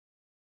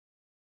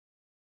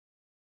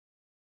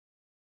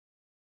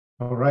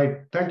All right.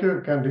 Thank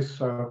you, Candice,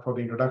 for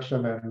the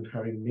introduction and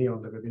having me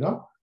on the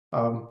webinar.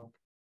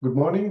 Good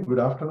morning, good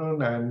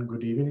afternoon, and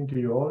good evening to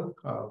you all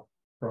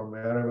from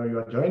wherever you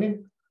are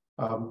joining.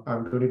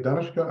 I'm Dhoni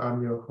Dhanushka.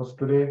 I'm your host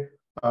today,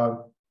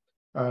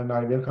 and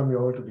I welcome you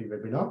all to the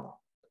webinar.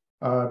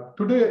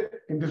 Today,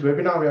 in this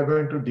webinar, we are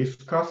going to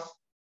discuss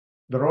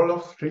the role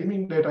of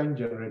streaming data in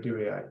generative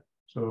AI.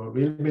 So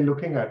we'll be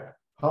looking at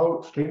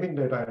how streaming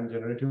data and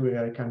generative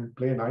AI can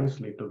play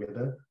nicely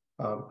together,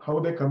 how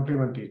they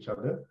complement each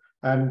other,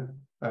 and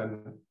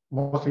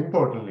most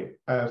importantly,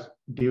 as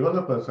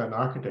developers and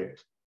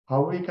architects,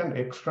 how we can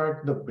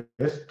extract the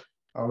best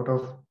out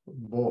of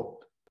both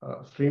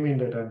streaming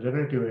data and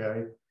generative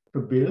AI to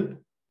build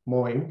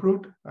more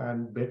improved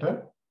and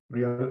better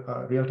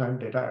real-time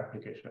data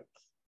applications.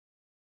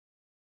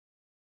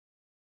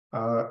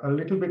 A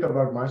little bit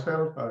about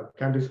myself.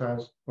 Candice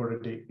has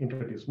already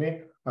introduced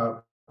me.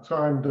 So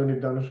I'm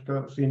Dhoni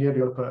Dhanushka, Senior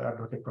Developer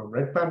Advocate from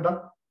Red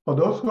Panda. For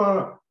those who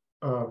are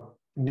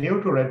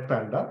new to Red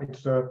Panda,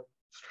 it's a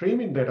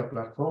streaming data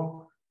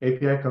platform,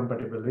 API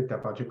compatible with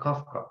Apache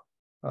Kafka.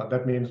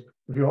 That means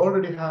if you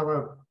already have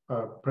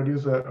a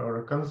producer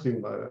or a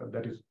consumer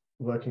that is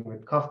working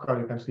with Kafka,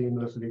 you can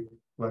seamlessly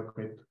work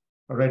with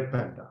Red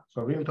Panda.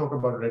 So we'll talk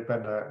about Red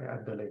Panda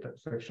at the later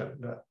section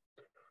there.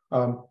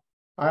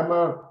 I'm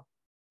a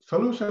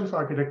solutions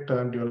architect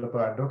and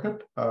developer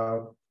advocate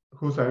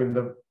who's having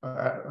the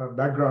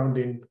background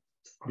in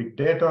big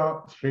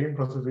data, stream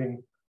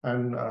processing,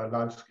 and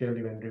large-scale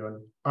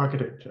event-driven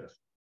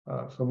architectures.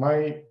 So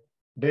my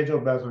day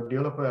job as a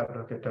developer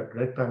advocate at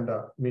Red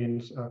Panda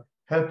means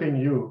helping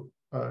you,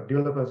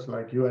 developers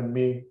like you and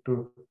me,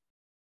 to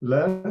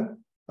learn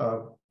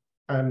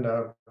and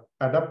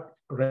adapt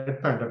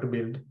Red Panda to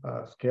build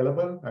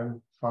scalable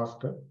and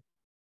faster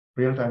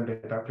real-time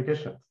data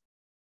applications.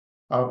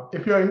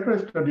 If you are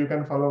interested, you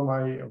can follow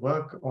my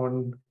work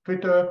on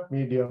Twitter,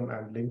 Medium,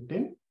 and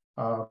LinkedIn.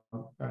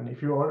 And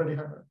if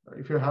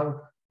you have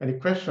any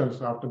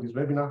questions after this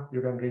webinar, you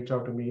can reach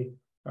out to me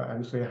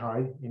and say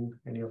hi in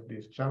any of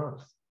these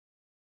channels.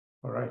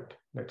 All right,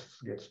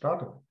 let's get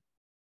started.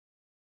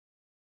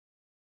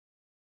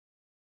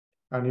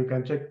 And you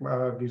can check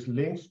these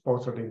links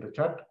posted in the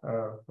chat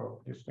for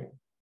this thing.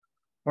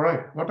 All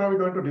right, what are we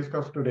going to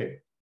discuss today?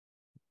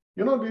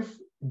 You know,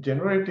 this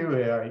generative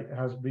AI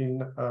has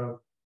been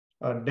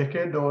a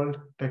decade-old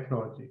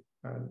technology,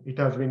 and it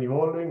has been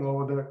evolving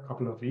over the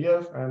couple of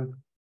years, and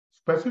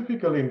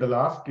specifically in the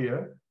last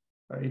year,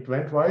 it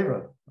went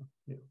viral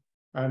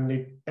and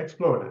it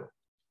exploded.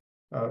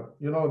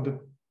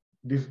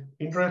 These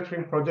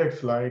interesting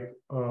projects like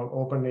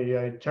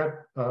OpenAI,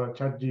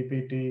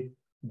 ChatGPT,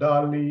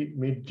 DALL-E,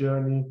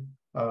 Midjourney,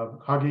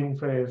 Hugging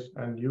Face,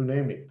 and you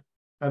name it.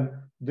 And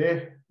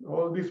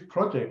all these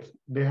projects,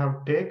 they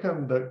have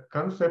taken the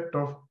concept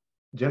of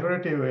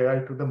generative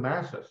AI to the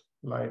masses,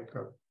 like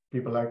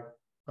people like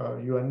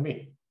you and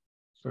me.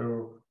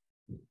 So,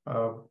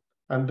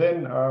 and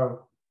then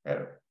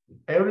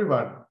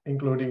everyone,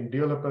 including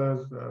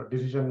developers,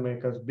 decision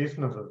makers,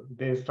 businesses,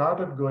 they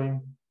started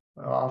going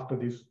after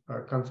this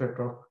concept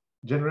of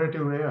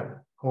generative AI,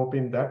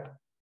 hoping that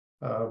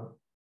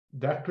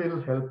that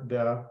will help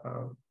their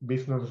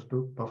businesses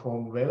to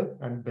perform well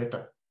and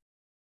better.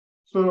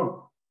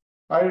 So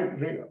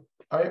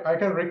I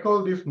can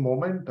recall this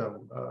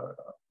momentum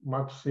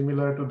much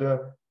similar to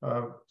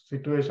the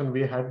situation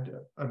we had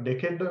a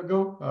decade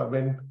ago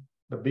when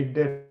the big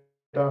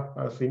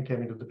data scene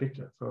came into the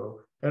picture.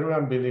 So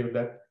everyone believed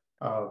that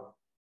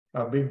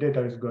big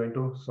data is going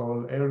to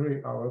solve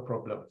our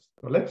problems.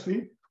 So let's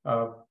see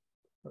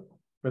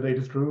whether it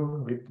is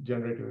true with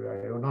generative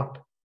AI or not.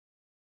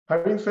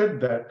 Having said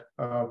that,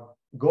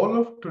 goal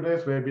of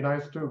today's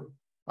webinar is to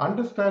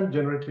understand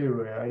generative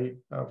AI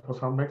for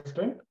some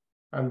extent,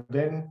 and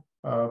then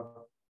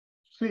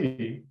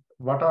see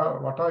what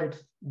are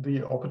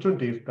the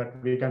opportunities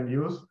that we can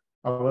use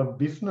our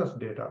business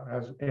data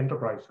as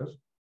enterprises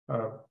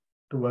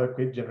to work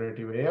with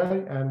generative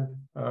AI and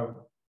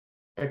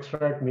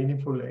extract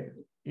meaningful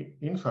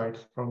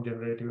insights from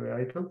generative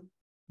AI to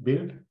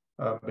build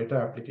better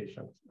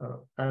applications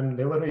and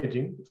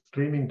leveraging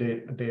streaming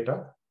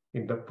data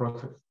in the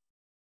process.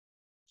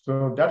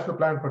 So that's the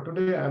plan for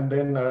today. And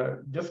then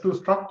just to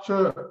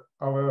structure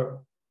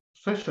our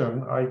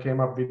session, I came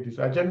up with this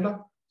agenda.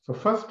 So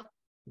first,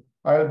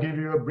 I'll give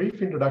you a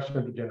brief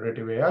introduction to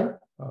generative AI.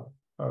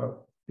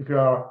 If you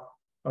are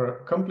a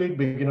complete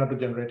beginner to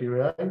generative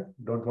AI,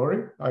 don't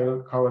worry,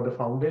 I'll cover the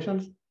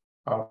foundations.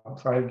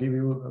 So I'll give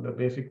you the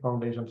basic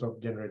foundations of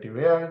generative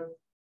AI.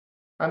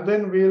 And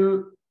then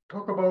we'll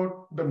talk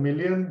about the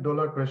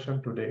million-dollar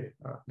question today.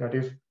 That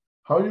is,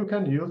 how you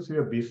can use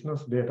your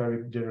business data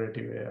with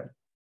generative AI.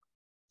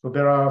 So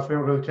there are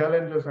several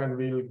challenges, and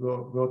we'll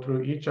go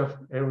through each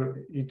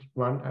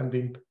one, and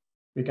then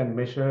we can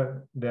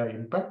measure their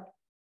impact.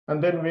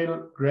 And then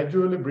we'll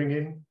gradually bring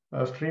in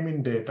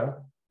streaming data,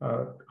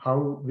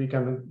 how we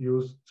can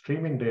use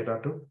streaming data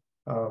to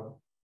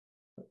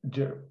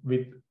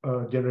with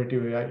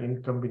generative AI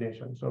in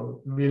combination.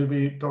 So we'll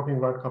be talking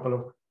about a couple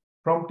of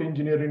prompt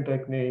engineering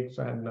techniques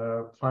and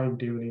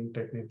fine-tuning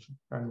techniques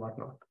and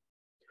whatnot.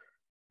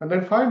 And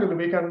then finally,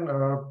 we can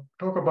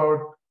talk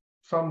about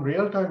some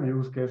real-time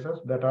use cases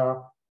that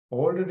are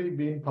already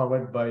being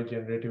powered by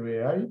generative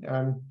AI,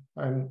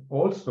 and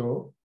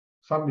also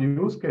some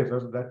use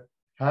cases that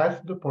has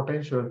the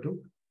potential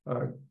to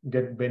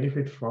get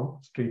benefits from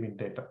streaming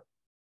data.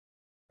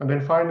 And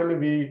then finally,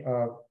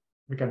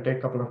 we can take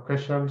a couple of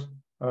questions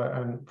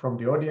and from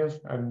the audience,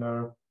 and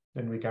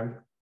then we can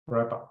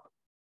wrap up.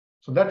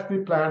 So that's the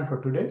plan for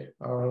today.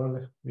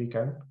 We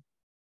can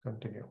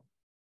continue.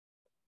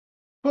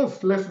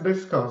 First, let's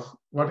discuss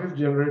what is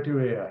generative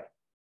AI.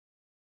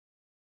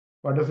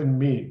 What does it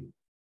mean?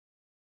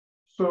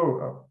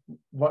 So,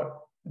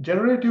 what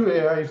generative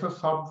AI is a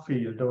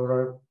subfield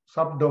or a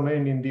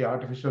subdomain in the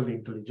artificial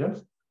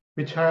intelligence,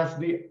 which has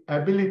the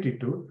ability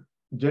to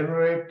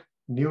generate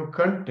new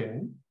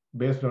content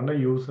based on a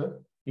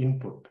user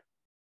input.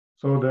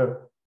 So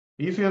the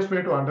easiest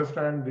way to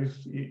understand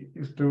this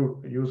is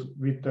to use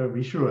with a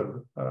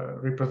visual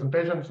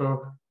representation.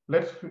 So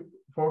let's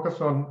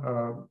focus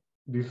on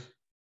this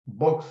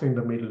box in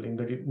the middle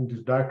in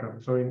this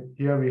diagram. So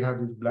here we have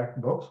this black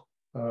box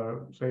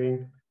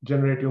saying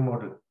generative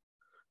model.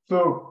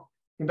 So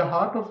in the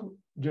heart of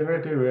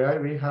generative AI,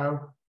 we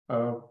have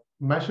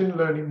machine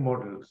learning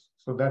models.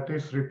 So that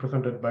is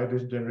represented by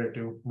this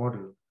generative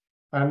model.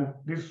 And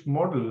this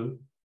model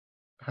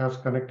has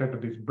connected to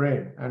this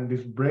brain, and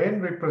this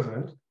brain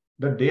represents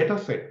the data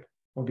set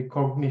of the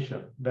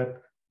cognition that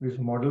this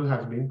model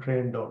has been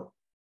trained on.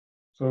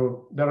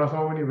 So there are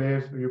so many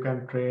ways you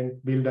can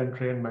build and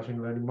train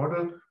machine learning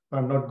model.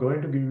 I'm not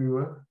going to give you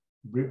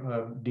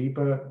a deep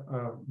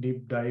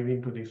dive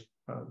into this,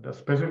 the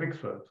specifics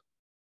first,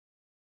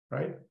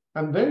 right?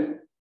 And then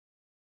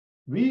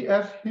we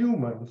as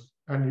humans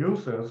and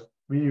users,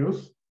 we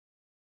use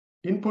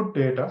input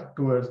data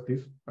towards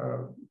this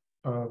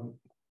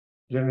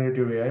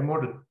generative AI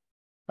model.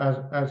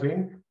 As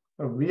in,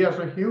 we as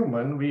a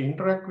human, we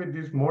interact with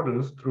these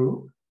models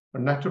through a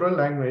natural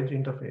language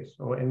interface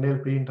or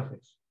NLP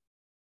interface.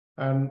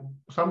 And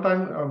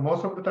sometimes,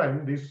 most of the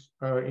time, this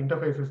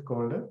interface is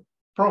called a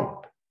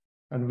prompt.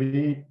 And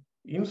we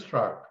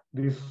instruct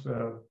this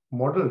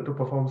model to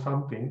perform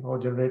something or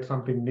generate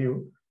something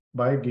new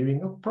by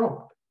giving a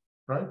prompt,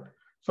 right?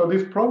 So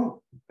this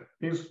prompt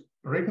is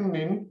written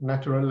in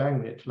natural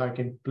language, like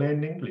in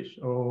plain English,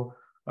 or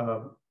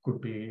could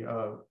be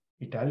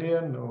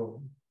Italian or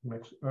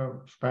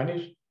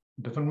Spanish,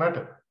 doesn't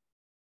matter.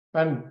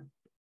 And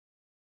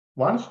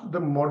once the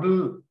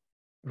model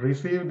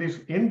receives this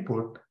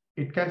input,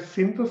 it can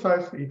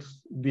synthesize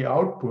the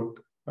output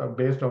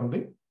based on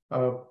the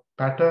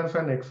patterns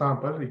and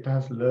examples it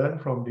has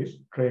learned from this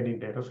training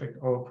data set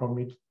or from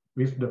its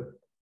wisdom.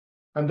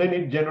 And then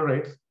it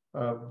generates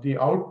the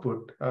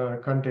output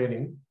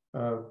containing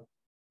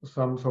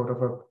some sort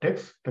of a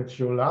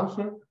textual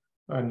answer,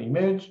 an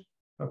image,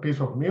 a piece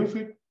of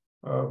music,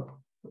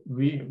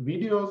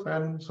 videos,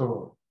 and so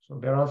on. So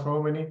there are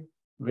so many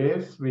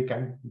ways we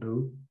can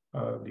do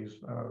these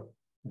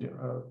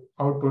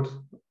outputs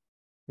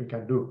we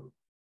can do.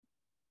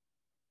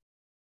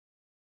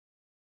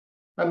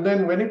 And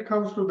then when it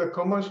comes to the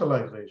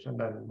commercialization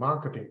and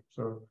marketing,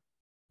 so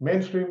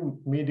mainstream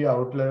media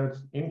outlets,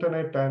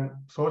 internet and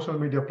social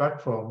media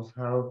platforms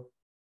have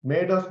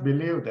made us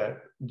believe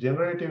that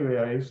generative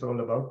AI is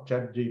all about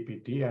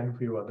ChatGPT and a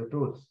few other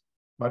tools,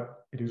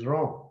 but it is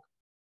wrong.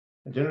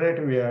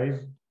 Generative AI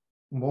is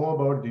more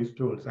about these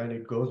tools, and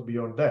it goes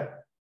beyond that.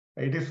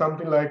 It is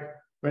something like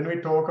when we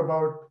talk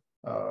about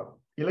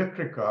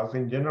electric cars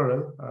in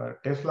general,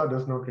 Tesla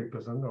does not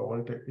represent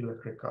all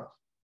electric cars.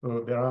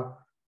 So there are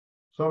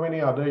so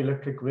many other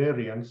electric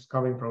variants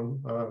coming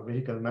from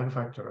vehicle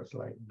manufacturers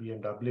like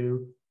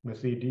BMW,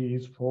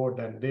 Mercedes, Ford,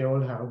 and they all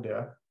have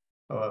their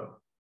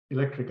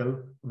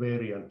electrical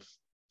variants.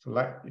 So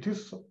like it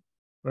is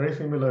very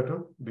similar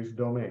to this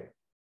domain.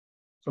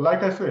 So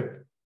like I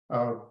said,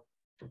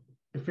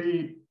 if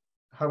we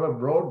have a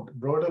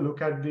broader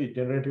look at the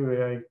generative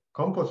AI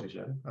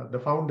composition, the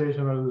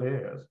foundational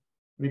layers,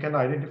 we can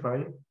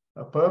identify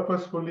a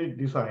purposefully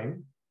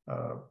designed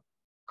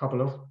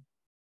couple of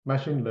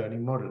machine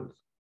learning models.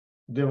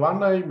 The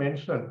one I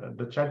mentioned,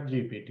 the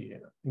ChatGPT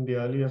in the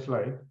earlier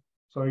slide,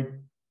 so it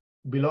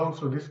belongs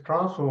to this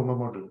transformer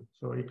model.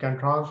 So it can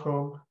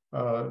transform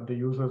the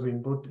user's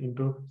input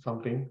into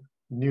something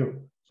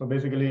new. So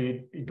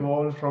basically, it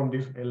evolves from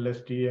this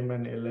LSTM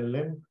and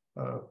LLM,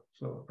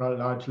 so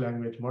large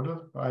language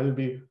model. I'll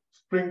be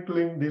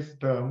sprinkling this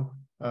term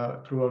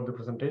throughout the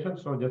presentation,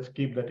 so just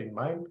keep that in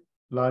mind,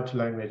 large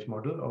language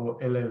model, or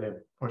LLM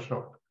for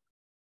short.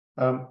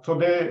 So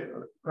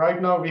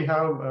right now we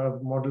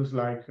have models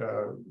like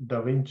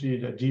Da Vinci,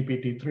 the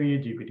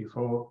GPT-3,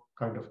 GPT-4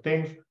 kind of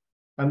things.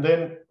 And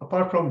then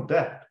apart from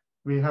that,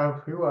 we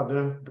have few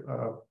other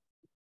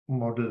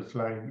models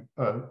like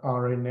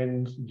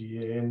RNNs,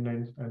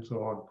 GANNs, and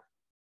so on.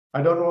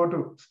 I don't want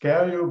to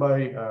scare you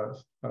by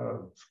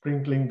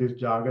sprinkling this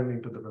jargon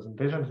into the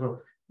presentation,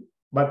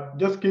 but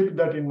just keep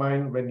that in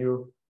mind when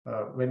you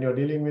when you're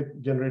dealing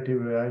with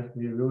generative AI,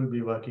 we will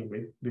be working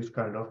with this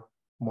kind of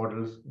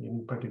models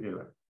in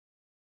particular.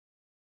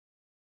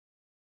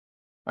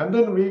 And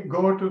then we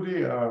go to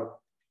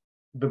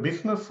the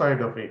business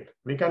side of it.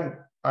 We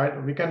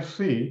can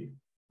see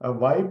a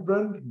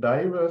vibrant,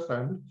 diverse,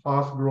 and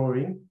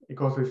fast-growing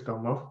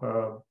ecosystem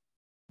of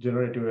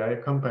generative AI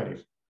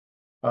companies.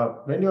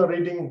 When you're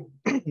reading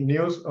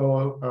news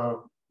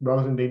or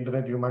browsing the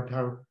internet, you might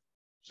have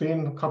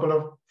seen a couple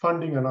of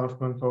funding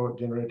announcements for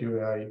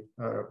generative AI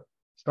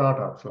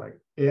startups like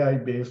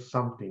AI-based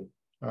something.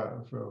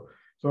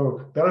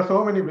 So there are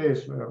so many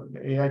ways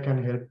AI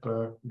can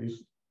help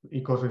this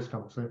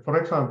ecosystem. So for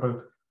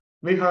example,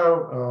 we have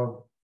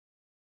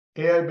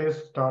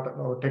AI-based startup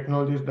or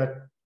technologies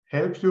that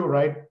helps you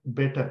write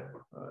better,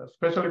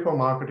 especially for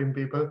marketing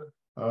people.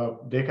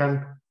 They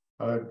can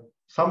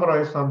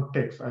summarize some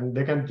text and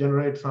they can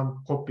generate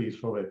some copies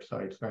for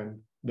websites, and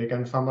they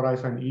can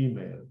summarize an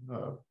email.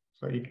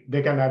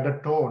 They can add a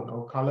tone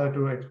or color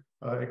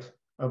to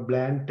a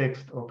bland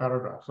text or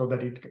paragraph so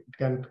that it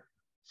can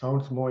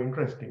sounds more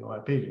interesting or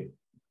appealing.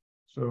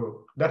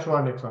 So that's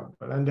one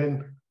example. And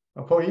then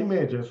for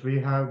images, we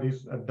have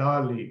this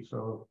DALL-E.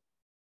 So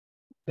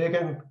they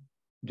can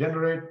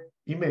generate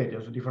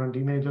images, different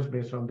images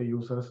based on the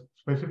user's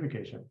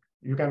specification.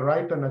 You can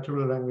write a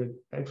natural language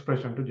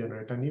expression to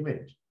generate an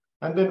image.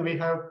 And then we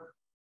have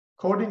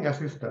coding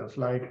assistants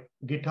like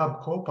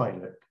GitHub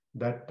Copilot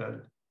that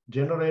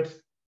generates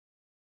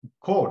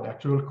code,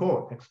 actual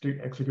code,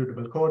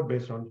 executable code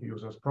based on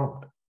user's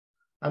prompt.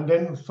 And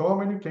then so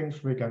many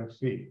things we can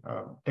see.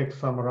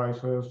 Text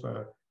summarizers,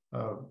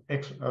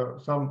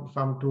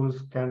 some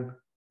tools can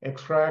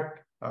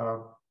extract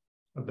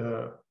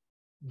the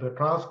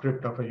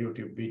transcript of a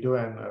YouTube video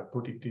and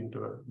put it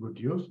into a good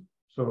use.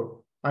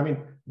 So, I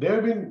mean,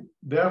 they've been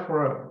there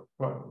for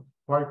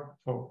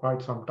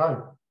quite some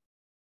time.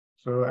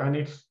 So, and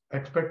it's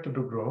expected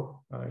to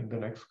grow in the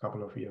next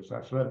couple of years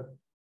as well.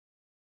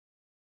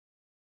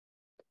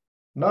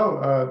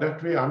 Now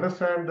that we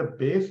understand the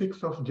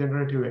basics of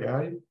generative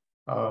AI,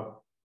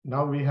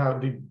 now we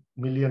have the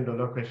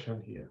million-dollar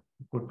question here.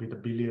 It could be the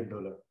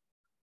billion-dollar.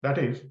 That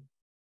is,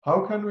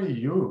 how can we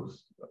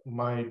use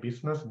my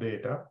business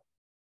data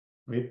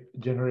with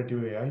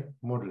generative AI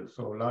models,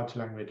 so large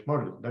language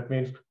models? That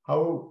means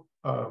how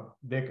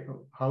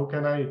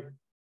can I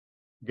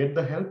get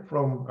the help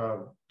from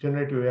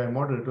generative AI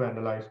model to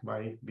analyze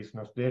my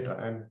business data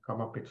and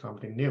come up with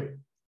something new?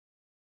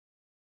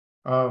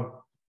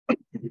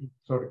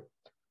 Sorry.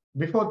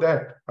 Before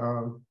that,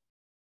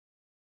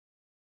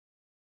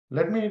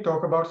 let me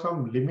talk about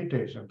some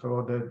limitations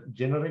or the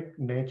generic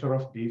nature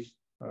of these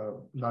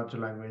large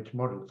language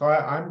models. So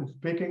I'm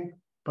speaking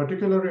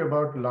particularly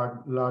about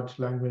large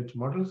language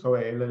models, or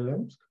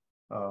LLMs.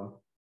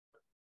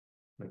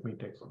 Let me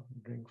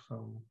drink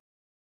some.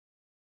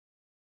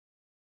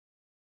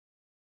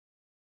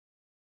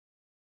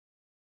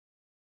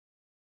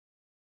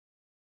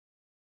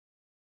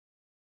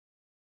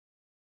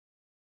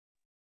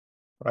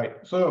 Right.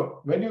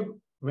 So when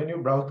you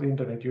browse the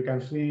internet, you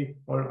can see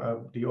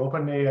the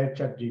OpenAI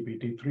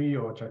ChatGPT 3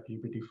 or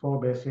ChatGPT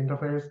 4 based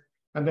interface,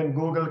 and then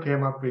Google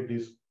came up with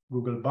this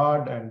Google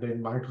Bard, and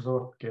then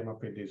Microsoft came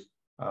up with this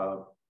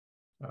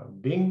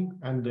Bing,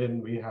 and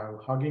then we have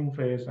Hugging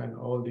Face and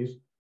all these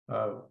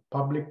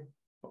public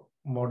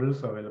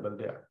models available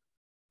there.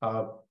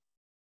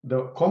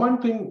 The common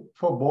thing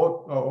for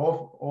both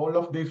of all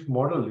of these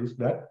models is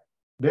that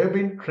they've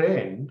been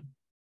trained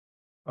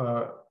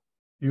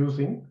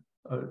using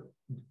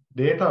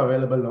data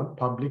available on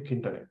public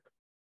internet.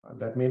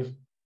 That means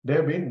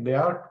they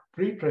are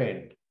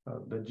pre-trained.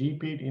 The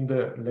GPT, in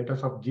the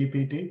letters of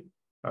GPT,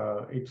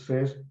 it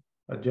says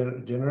a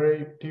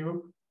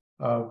generative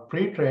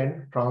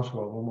pre-trained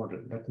transformer model.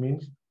 That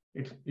means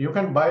you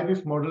can buy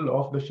this model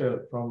off the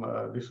shelf from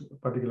this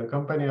particular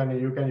company, and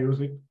you can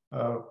use it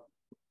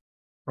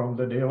from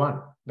the day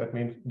one. That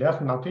means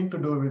there's nothing to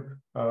do with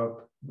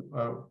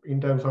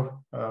in terms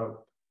of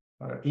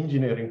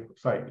engineering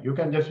side. You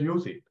can just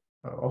use it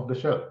off the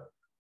shelf.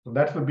 So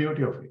that's the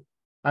beauty of it.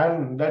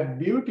 And that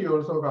beauty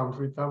also comes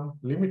with some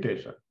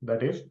limitation.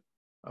 That is,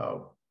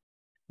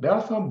 there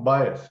are some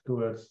bias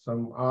towards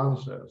some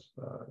answers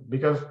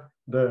because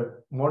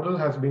the model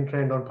has been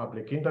trained on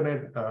public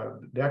internet.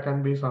 There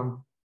can be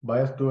some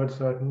bias towards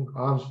certain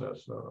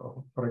answers.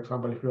 For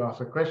example, if you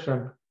ask a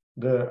question,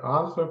 the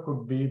answer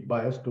could be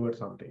biased towards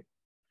something.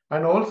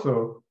 And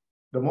also,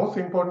 the most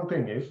important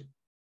thing is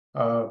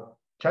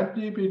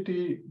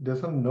ChatGPT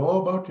doesn't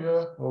know about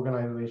your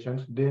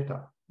organization's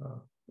data.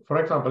 For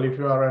example, if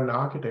you are an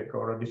architect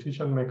or a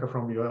decision maker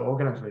from your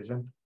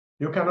organization,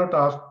 you cannot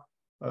ask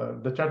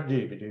the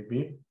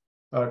ChatGPT,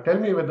 tell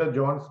me whether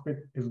John Smith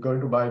is going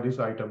to buy this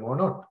item or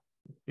not.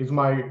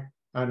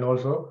 And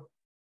also,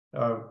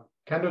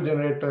 can you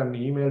generate an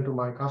email to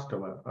my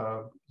customer?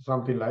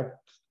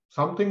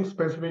 Something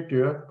specific to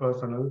your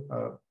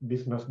personal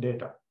business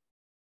data.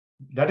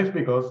 That is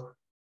because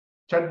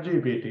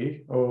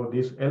ChatGPT or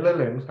these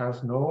LLMs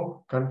has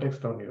no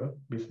context on your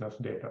business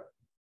data.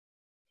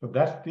 So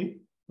that's the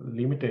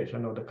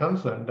limitation or the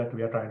concern that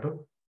we are trying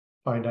to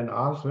find an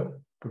answer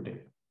today.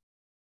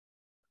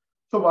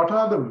 So what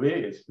are the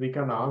ways we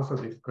can answer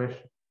this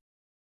question,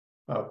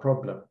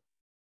 problem?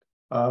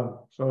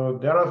 So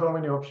there are so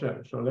many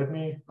options. So let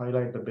me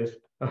highlight the best.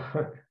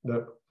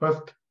 The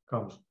first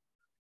comes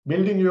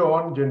building your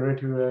own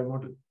generative AI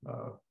model.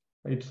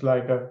 It's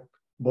like a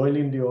boil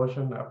in the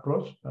ocean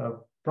approach.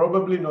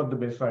 Probably not the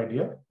best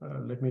idea.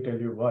 Let me tell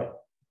you why.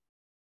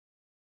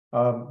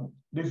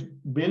 This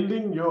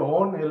building your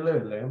own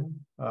LLM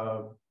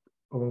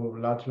or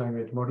large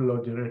language model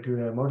or generative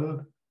AI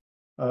model,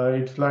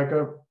 it's like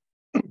a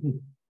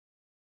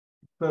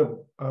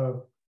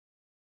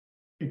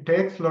it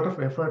takes a lot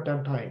of effort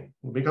and time,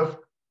 because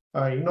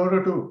in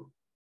order to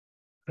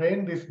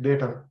train this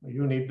data,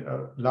 you need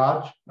a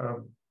large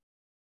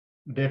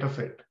data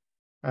set,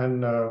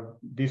 and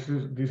this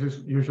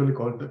is usually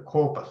called the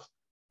corpus.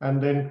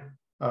 And then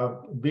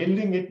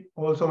building it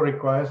also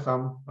requires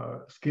some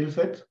skill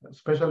sets,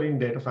 especially in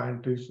data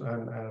scientists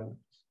and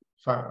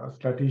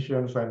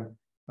statisticians and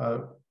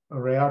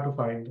rare to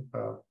find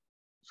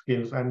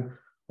skills. And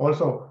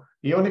also,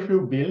 even if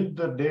you build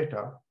the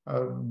data,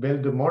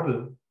 build the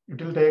model,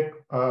 it will take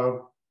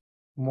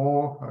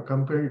more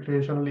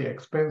computationally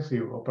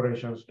expensive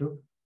operations to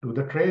do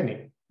the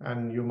training.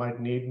 And you might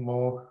need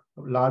more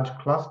large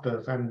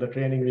clusters, and the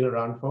training will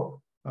run for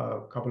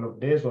a couple of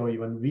days or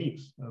even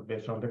weeks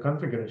based on the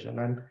configuration.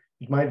 And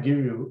it might give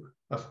you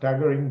a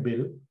staggering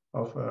bill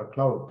of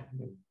cloud.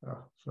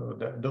 So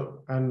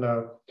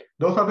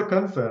those are the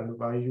concerns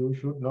why you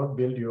should not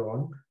build your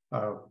own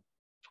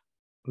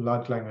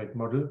large language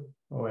model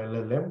or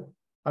LLM.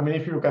 I mean,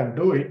 if you can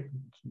do it,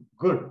 it's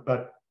good,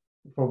 but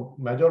for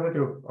majority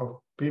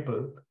of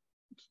people,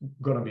 it's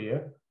going to be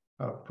a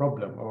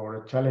problem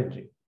or a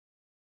challenging.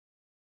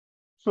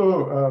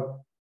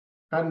 So,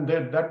 and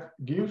that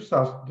gives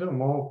us the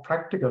more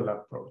practical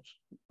approach.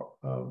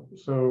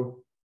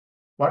 So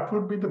what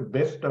would be the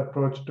best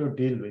approach to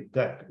deal with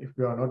that if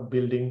you are not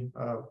building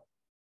a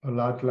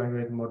large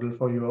language model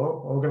for your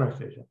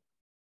organization?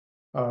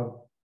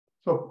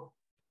 So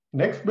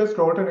next best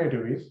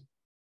alternative is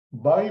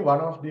buy one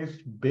of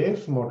these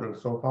base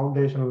models or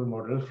foundational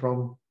models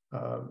from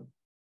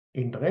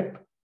internet,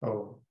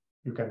 or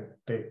you can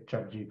take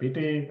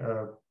ChatGPT,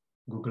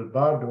 Google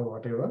Bard or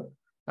whatever,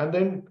 and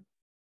then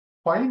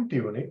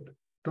fine-tune it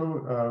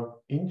to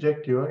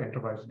inject your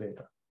enterprise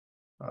data.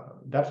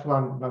 That's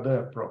one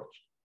other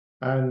approach.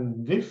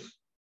 And this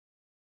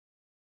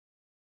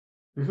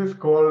is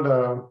called,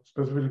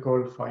 specifically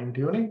called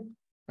fine-tuning.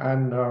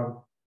 And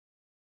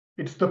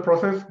it's the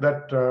process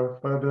that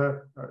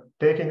further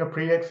taking a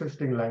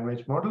pre-existing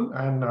language model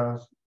and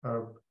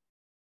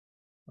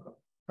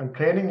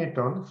training it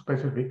on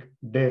specific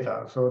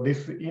data. So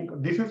this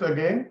is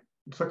again,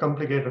 it's a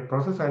complicated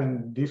process,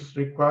 and this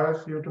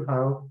requires you to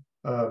have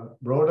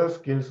broader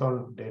skills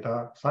on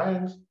data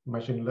science,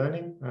 machine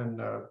learning,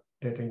 and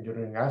data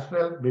engineering as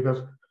well,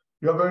 because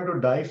you're going to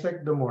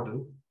dissect the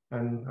model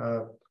and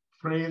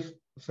freeze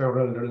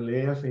several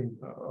layers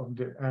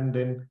and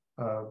then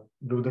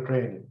do the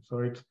training. So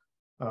it's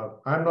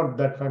I'm not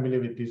that familiar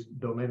with this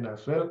domain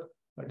as well.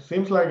 It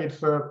seems like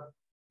it's a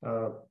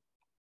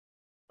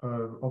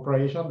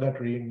operation that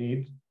really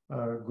needs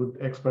good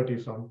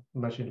expertise on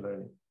machine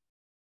learning.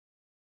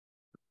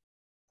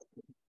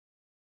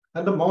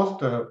 And the most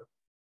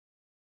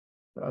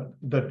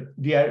the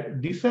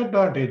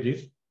disadvantage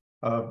is,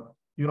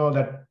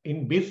 that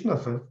in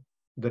businesses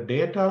the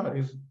data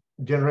is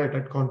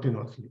generated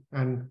continuously,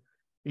 and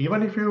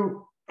even if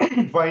you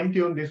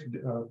fine-tune this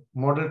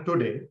model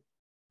today,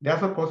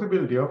 there's a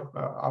possibility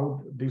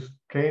of this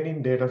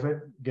training data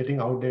set getting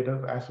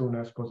outdated as soon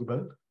as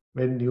possible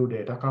when new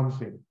data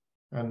comes in.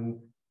 And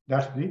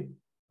that's the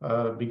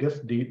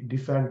biggest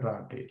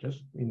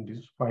disadvantages in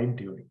this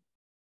fine-tuning.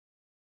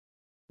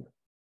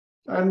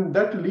 And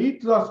that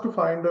leads us to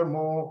find a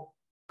more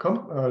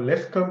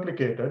less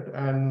complicated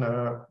and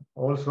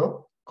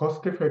also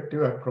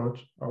cost-effective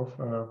approach of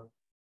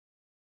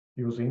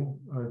using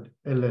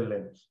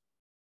LLMs.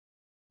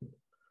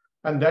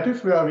 And that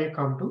is where we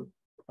come to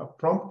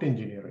prompt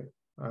engineering.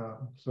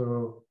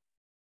 So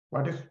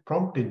what is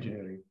prompt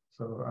engineering?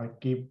 So I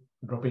keep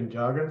dropping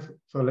jargons.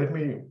 So let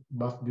me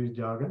bust these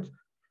jargons.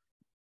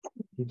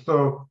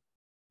 So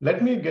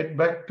let me get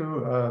back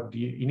to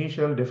the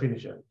initial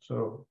definition.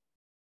 So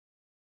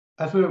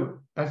as you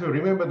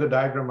remember the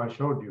diagram I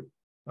showed you,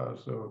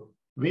 so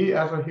we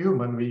as a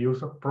human, we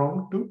use a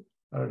prompt to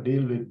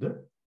deal with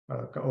the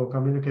or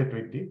communicate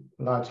with the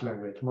large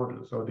language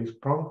model. So this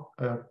prompt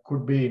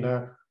could be in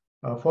a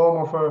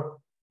form of a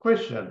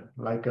question,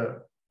 like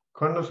a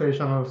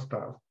conversational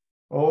stuff,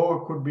 or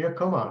it could be a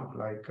command,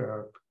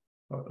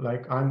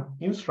 like I'm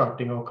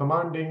instructing or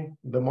commanding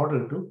the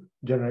model to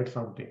generate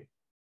something.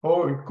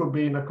 Or it could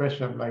be in a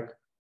question, like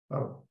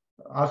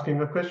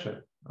asking a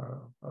question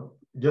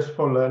just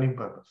for learning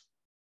purpose.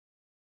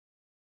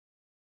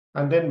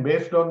 And then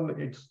based on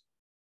its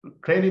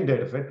training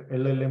data set,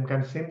 LLM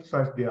can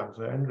synthesize the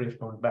answer and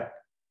respond back.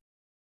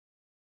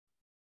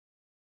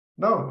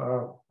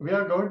 Now, we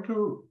are going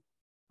to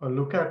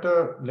look at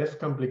a less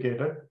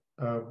complicated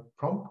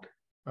prompt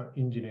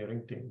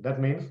engineering thing. That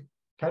means,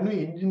 can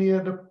we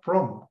engineer the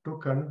prompt to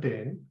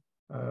contain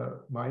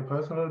my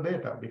personal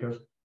data? Because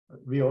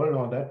we all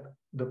know that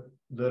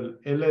the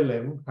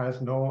LLM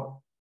has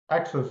no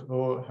access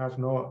or has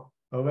no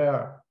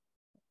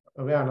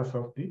awareness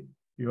of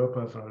your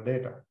personal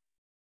data.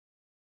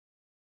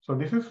 So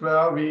this is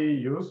where we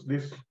use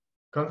this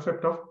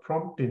concept of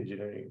prompt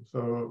engineering.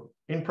 So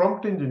in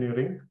prompt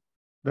engineering,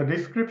 the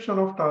description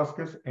of task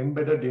is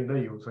embedded in the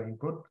user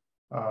input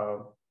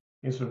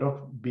instead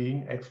of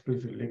being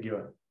explicitly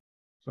given.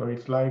 So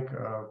it's like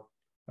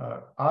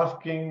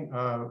asking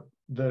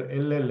the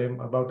LLM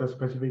about a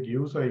specific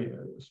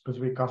user,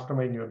 specific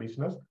customer in your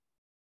business.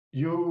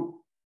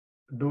 You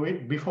do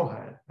it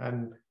beforehand,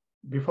 and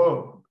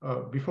before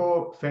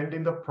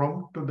sending the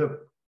prompt to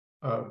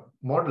the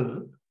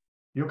model,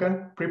 you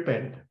can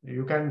prepend,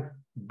 you can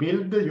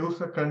build the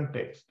user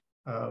context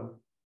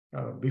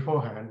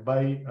beforehand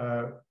by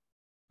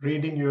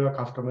reading your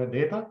customer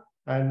data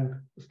and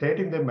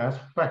stating them as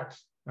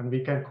facts, and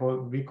we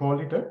call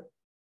it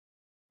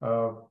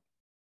a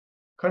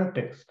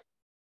context.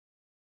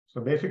 So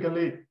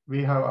basically,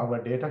 we have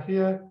our data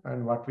here,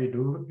 and what we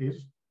do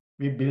is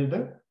we build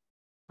a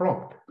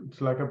prompt. It's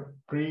like a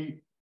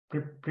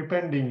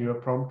prepending your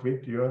prompt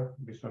with your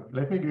business.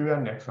 Let me give you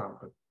an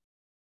example.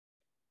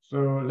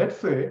 So let's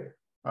say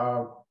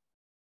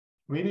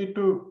we need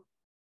to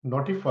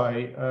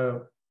notify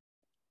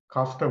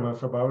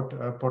customers about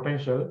a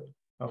potential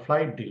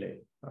flight delay.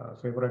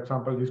 So for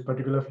example, this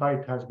particular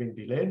flight has been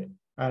delayed,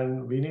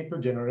 and we need to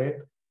generate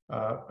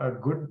a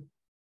good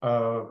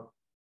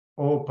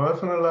or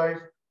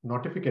personalized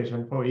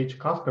notification for each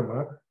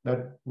customer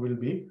that would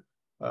be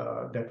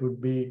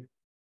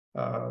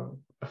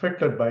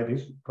affected by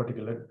this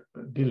particular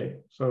delay.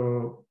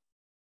 So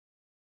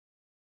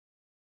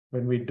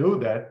when we do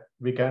that,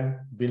 we can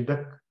build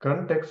the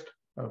context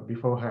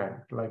beforehand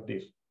like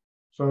this.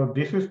 So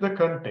this is the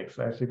context.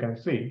 As you can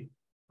see,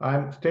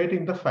 I'm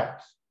stating the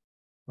facts.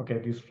 Okay,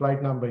 this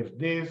flight number is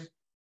this,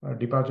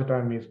 departure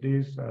time is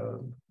this,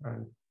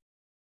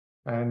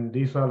 and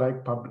these are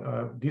like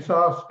these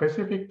are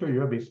specific to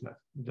your business.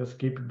 Just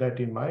keep that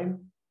in mind.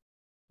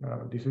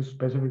 This is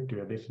specific to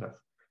your business.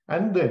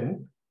 And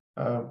then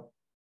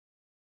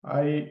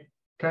I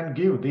can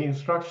give the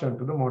instruction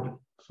to the model.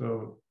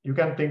 So you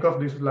can think of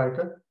this like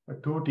a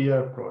two-tier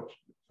approach.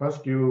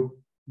 First, you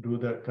do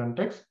the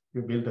context,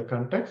 you build the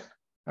context,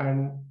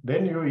 and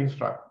then you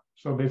instruct.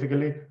 So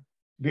basically,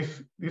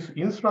 this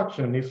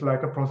instruction is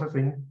like a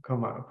processing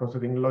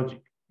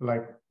logic.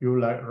 Like you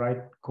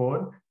write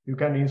code, you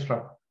can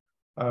instruct.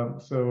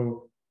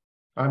 So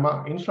I'm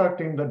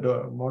instructing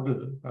the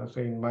model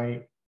saying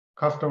my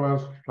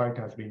customer's flight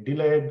has been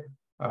delayed,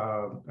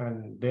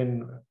 and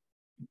then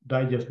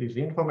digest this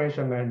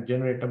information and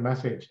generate a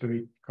message to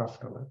each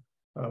customer,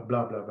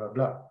 blah, blah, blah,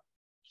 blah.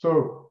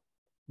 So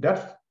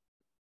that's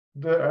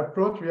the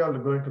approach we are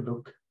going to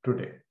look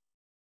today.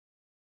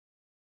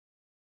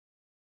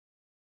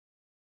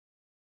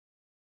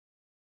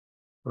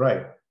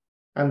 Right.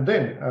 And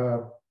then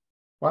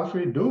once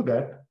we do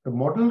that, the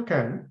model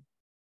can,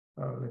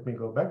 let me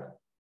go back.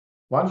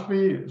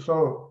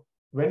 So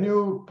when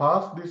you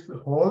pass this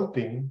whole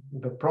thing,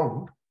 the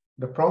prompt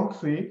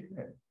see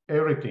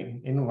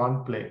everything in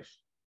one place.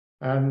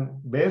 And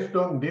based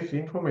on this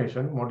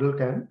information, model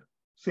can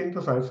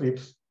synthesize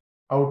its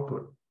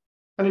output.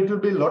 And it will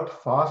be a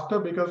lot faster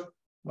because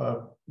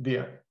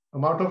the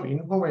amount of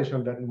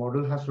information that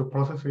model has to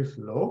process is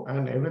low,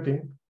 and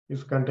everything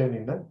is contained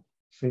in a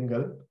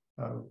single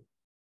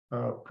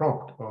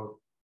prompt.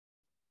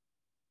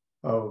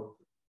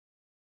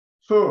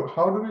 So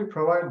how do we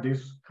provide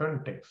this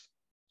context?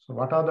 So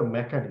what are the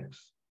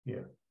mechanics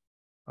here?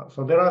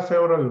 So there are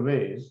several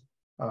ways.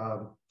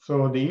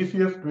 So the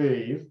easiest way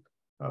is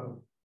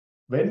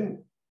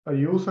when a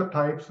user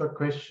types a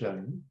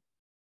question,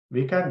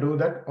 we can do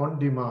that on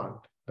demand.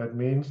 That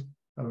means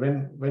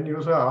when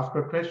user asks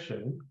a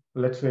question,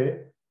 let's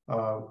say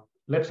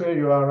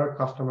you are a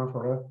customer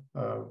for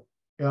a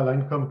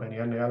airline company,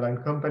 and airline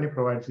company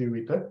provides you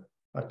with a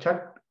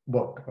chat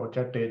bot or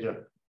chat agent,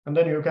 and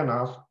then you can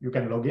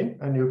log in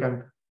and you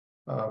can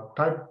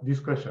type this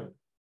question: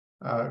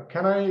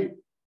 can I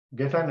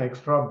get an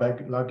extra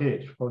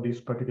luggage for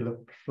this particular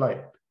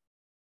flight?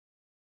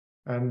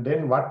 And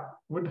then what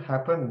would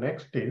happen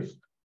next is,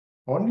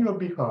 on your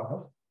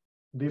behalf,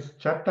 this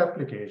chat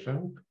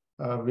application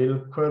will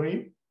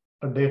query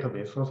a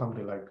database or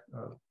something like,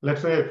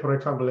 let's say, for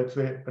example, a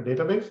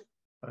database,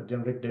 a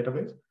generic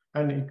database,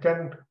 and it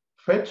can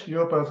fetch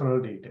your personal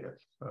details,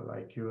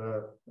 like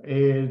your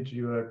age,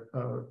 your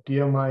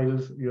tier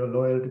miles, your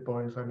loyalty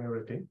points, and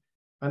everything.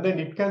 And then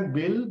it can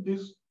build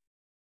this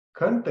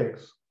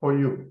context for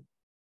you.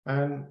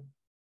 And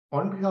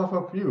on behalf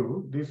of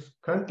you, this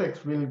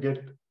context will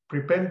get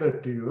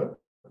prepended to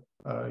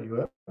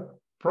your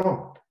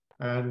prompt.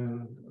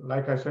 And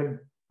like I said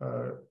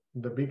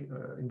in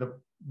the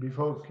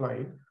before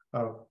slide,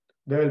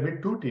 there will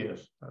be two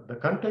tiers: the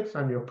context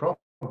and your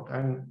prompt,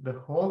 and the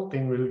whole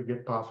thing will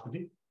get passed to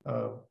the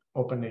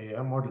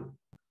OpenAI model.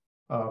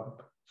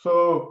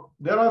 So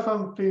there are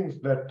some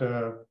things that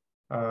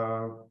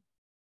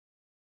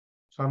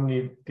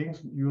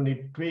things you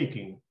need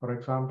tweaking. For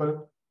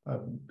example,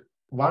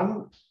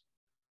 one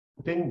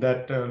thing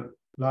that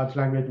large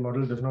language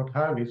model does not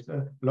have is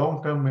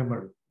long-term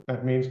memory.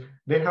 That means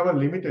they have a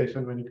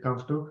limitation when it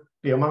comes to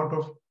the amount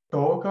of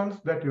tokens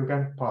that you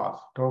can pass.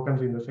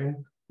 Tokens in the sense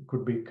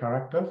could be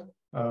characters.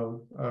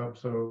 So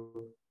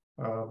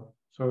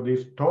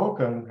this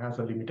token has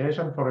a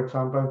limitation. For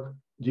example,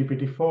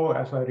 GPT-4,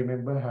 as I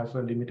remember, has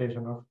a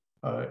limitation of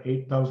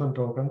 8,000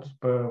 tokens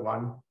per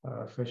one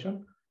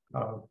session.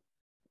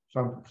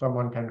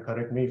 Someone can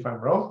correct me if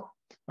I'm wrong.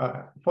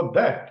 For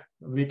that,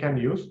 we can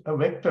use a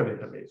vector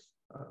database.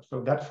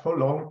 So that's for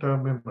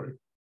long-term memory.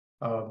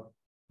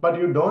 But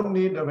you don't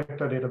need a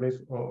vector database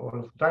all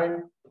the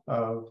time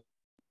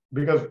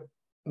because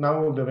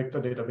now the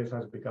vector database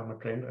has become a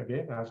trend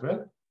again as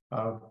well.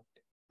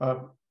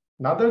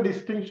 Another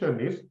distinction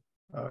is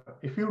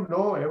if you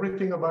know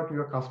everything about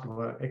your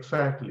customer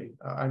exactly,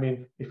 I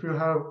mean, if you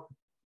have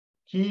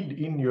keyed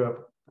in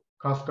your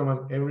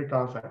customer every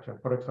transaction,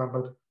 for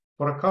example,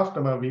 for a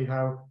customer, we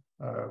have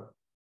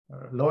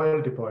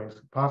loyalty points,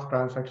 past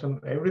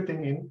transaction,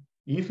 everything in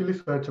easily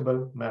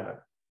searchable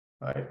manner,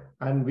 right?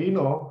 And we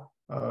know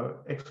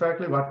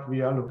exactly what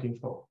we are looking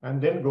for,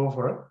 and then go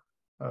for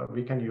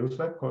we can use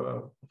a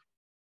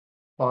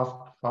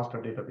faster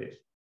database.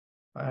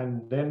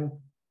 And then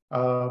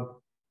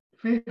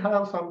if we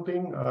have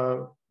something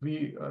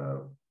we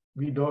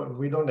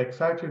don't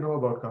exactly know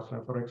about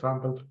customer, for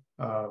example,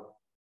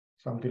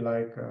 something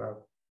like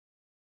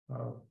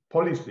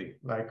policy,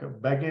 like a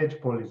baggage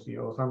policy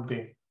or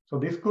something. So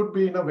this could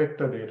be in a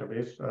vector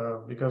database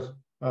because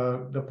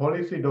the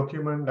policy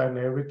document and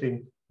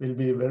everything will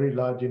be very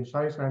large in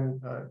size,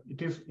 and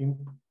it is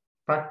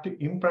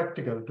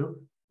impractical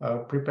to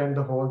prepend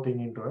the whole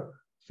thing into a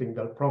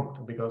single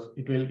prompt because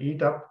it will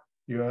eat up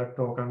your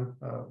token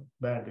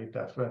bandwidth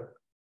as well.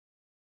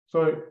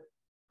 So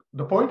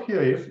the point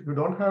here is you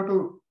don't have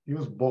to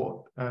use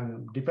both,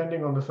 and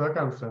depending on the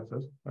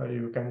circumstances,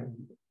 you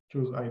can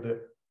choose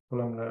either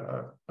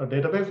a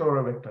database or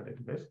a vector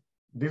database.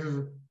 This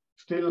is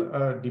still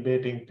a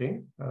debating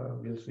thing.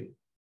 We'll see.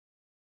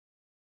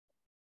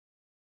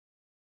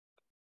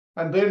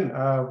 And then,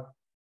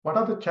 what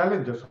are the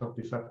challenges of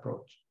this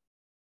approach?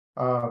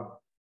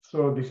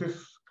 So this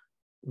is,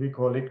 we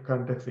call it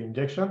context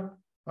injection.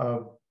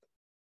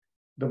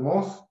 The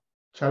most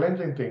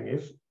challenging thing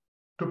is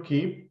to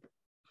keep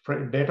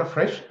data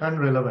fresh and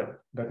relevant.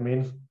 That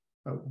means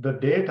the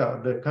data,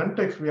 the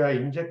context we are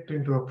injecting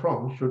into a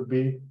prompt should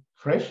be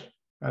fresh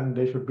and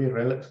they should be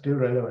still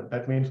relevant.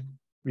 That means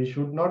we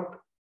should not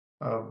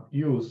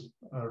use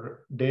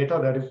data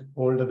that is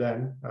older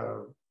than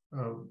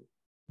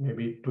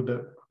maybe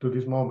to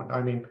this moment.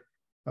 I mean,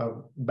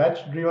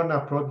 batch-driven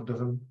approach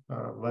doesn't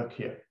work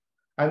here.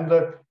 And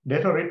the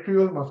data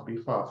retrieval must be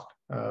fast.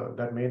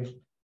 That means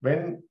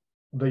when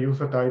the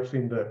user types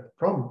in the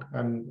prompt,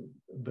 and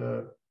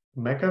the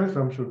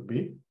mechanism should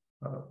be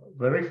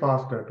very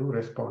faster to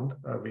respond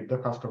with the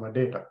customer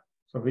data.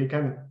 So we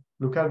can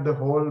look at the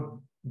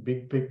whole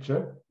big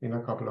picture in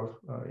a couple of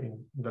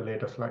in the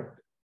later slide.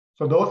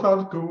 So those are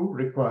the two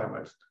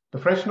requirements: the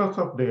freshness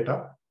of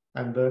data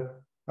and the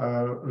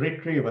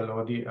retrieval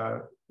or the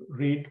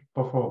read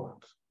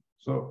performance.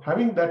 So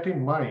having that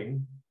in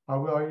mind,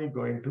 how are we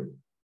going to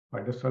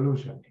find a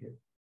solution here?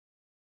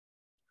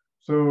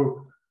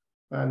 So,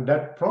 and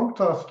that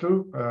prompts us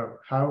to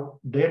have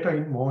data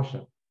in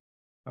motion.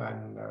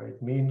 And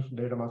it means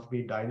data must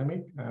be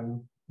dynamic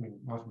and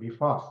must be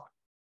fast.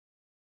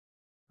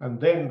 And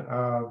then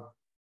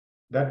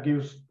that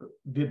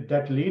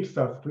leads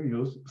us to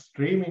use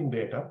streaming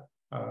data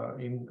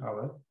in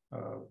our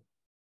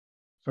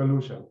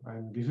solution.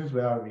 And this is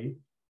where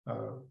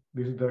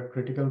this is the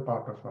critical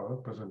part of our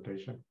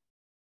presentation.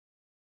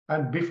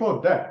 And before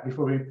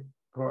we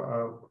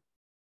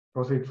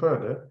proceed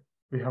further,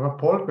 we have a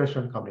poll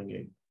question coming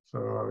in.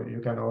 So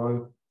you can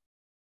all,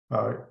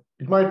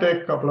 it might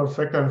take a couple of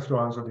seconds to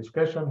answer this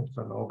question. It's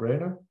a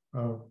no-brainer.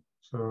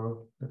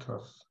 So let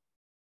us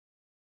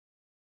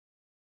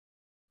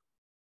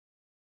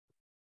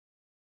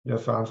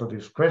just answer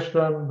this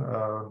question.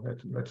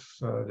 Let's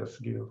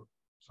just give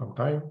some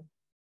time.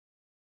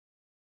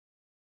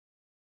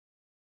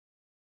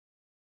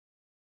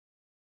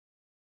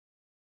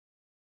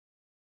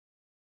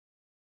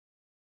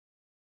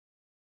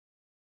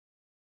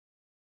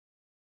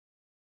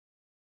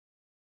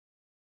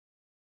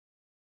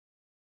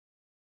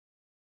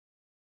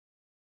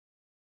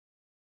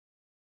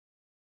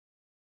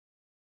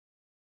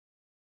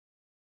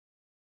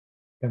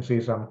 Can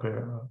see some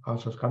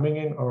answers coming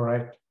in. All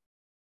right.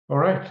 All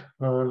right.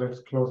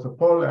 Let's close the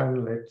poll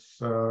and let's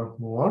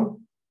move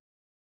on.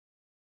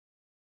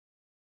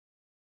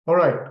 All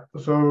right.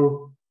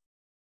 So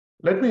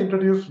let me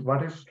introduce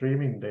what is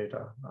streaming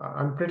data.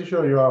 I'm pretty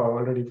sure you are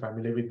already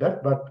familiar with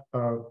that, but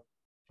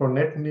for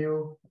net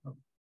new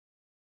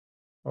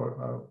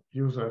or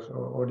users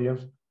or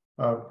audience,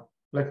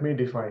 let me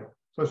define.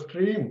 So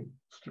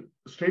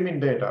streaming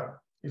data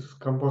is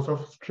composed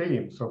of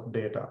streams of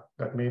data.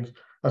 That means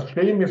a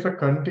stream is a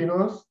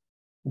continuous,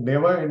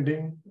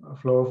 never-ending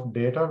flow of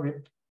data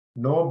with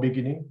no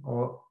beginning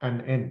or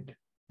an end.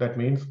 That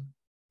means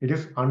it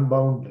is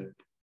unbounded.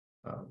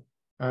 Um,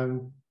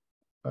 and,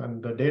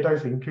 and the data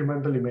is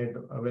incrementally made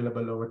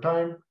available over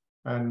time,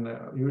 and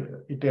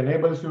it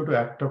enables you to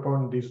act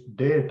upon this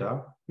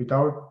data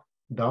without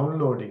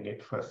downloading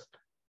it first.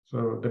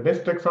 So the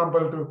best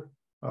example to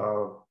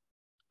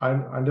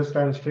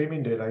understand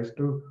streaming data is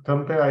to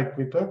compare it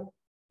with a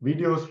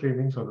video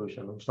streaming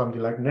solution,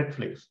 something like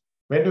Netflix.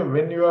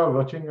 When you are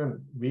watching a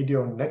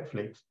video on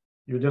Netflix,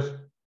 you just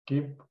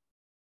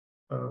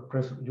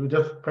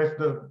press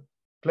the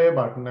play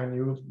button and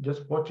you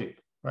just watch it,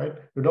 right?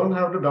 You don't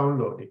have to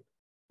download it.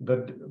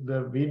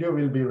 The video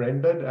will be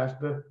rendered as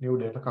the new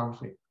data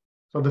comes in.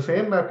 So the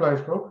same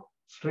applies for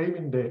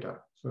streaming data.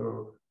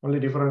 So only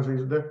difference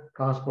is the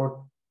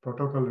transport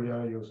protocol we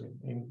are using.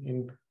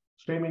 In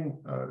streaming,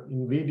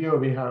 in video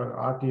we have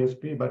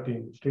RTSP, but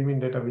in streaming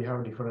data we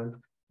have different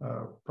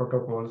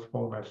protocols,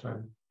 formats,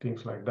 and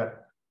things like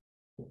that.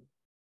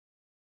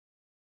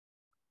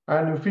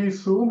 And if we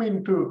zoom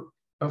into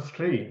a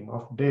stream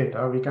of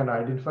data, we can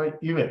identify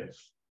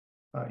events.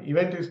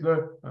 Event is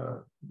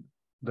the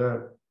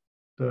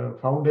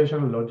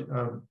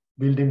foundational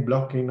building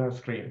block in a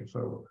stream.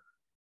 So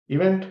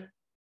event,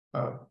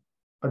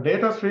 a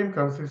data stream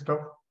consists of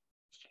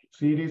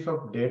series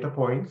of data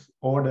points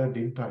ordered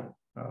in time.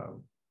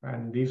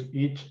 And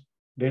each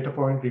data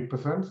point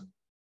represents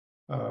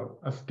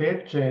a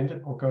state change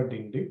occurred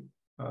in the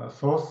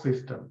source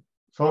system.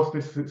 Source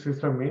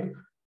system means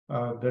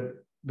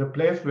the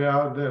place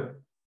where the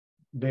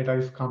data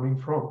is coming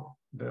from,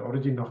 the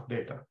origin of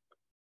data.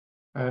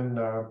 And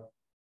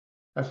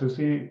as you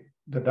see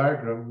the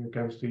diagram, you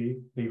can see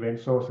the event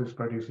source is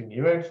producing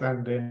events,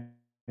 and then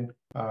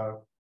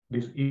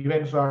these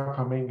events are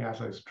coming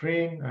as a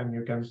stream, and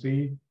you can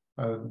see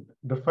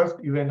the first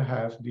event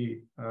has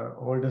the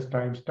oldest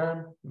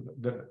timestamp,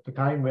 the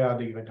time where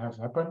the event has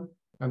happened,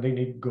 and then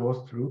it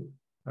goes through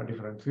a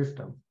different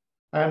system.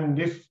 And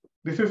this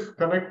is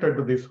connected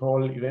to this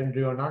whole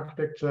event-driven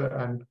architecture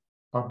and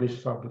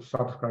publish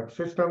subscribe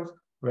systems,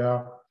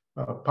 where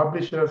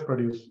publishers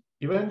produce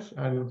events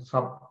and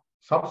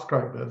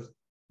subscribers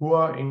who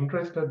are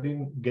interested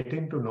in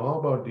getting to know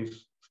about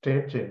these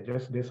state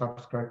changes, they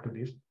subscribe to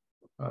these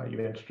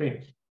event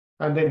streams.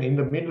 And then in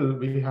the middle,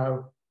 we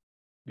have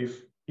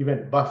this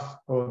event bus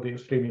or the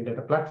streaming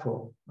data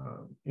platform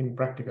in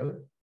practical,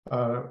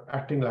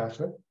 acting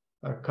as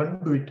a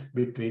conduit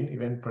between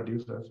event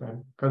producers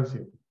and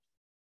consumers.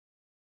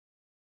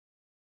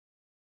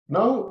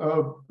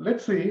 Now,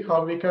 let's see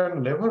how we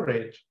can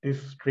leverage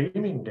this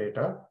streaming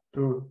data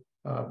to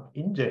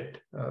inject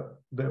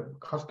the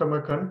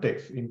customer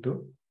context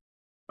into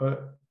a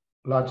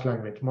large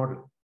language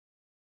model.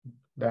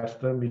 That's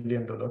the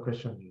million-dollar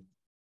question here.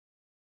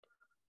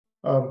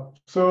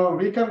 So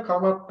we can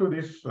come up to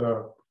this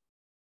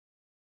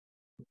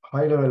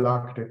high-level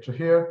architecture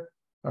here.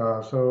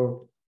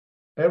 So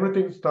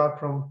everything starts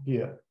from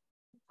here,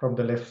 from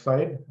the left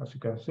side, as you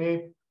can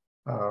see.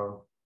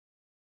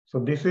 So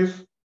this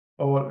is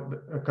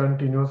a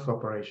continuous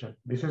operation.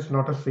 This is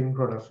not a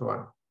synchronous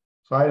one.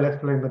 So I'll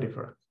explain the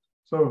difference.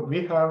 So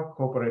we have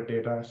corporate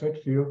data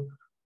assets,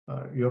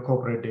 your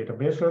corporate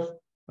databases,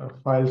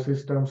 file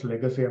systems,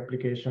 legacy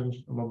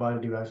applications, mobile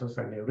devices,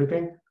 and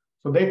everything.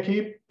 So they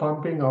keep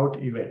pumping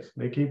out events.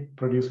 They keep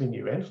producing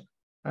events.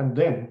 And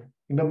then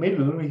in the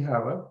middle, we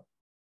have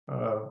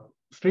a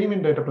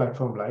streaming data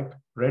platform like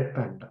Red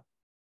Panda,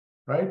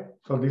 right?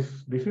 So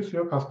this is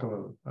your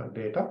customer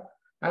data.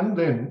 And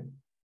then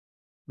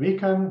we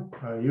can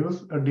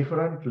use a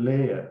different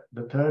layer.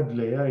 The third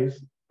layer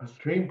is a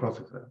stream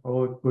processor,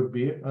 or it could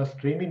be a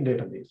streaming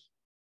database,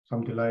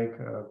 something like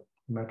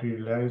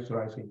materialized,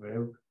 rising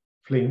wave,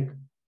 Flink.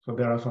 So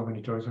there are so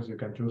many choices you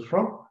can choose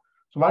from.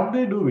 So what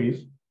they do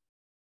is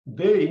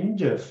they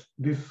ingest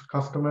this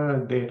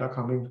customer data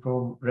coming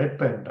from Red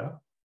Panda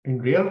in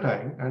real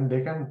time, and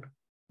they can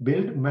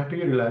build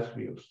materialized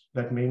views.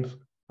 That means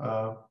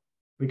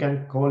we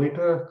can call it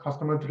a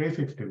customer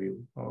 360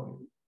 view.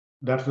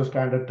 That's the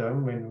standard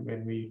term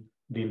when we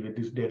deal with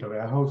these data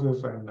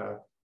warehouses and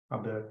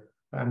other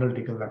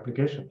analytical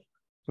applications.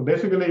 So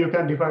basically, you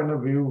can define a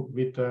view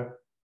with a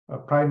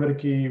primary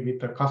key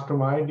with a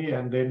customer ID,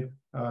 and then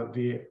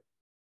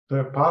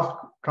the past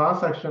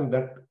transaction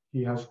that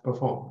he has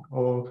performed,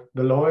 or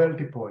the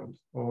loyalty points,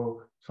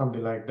 or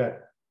something like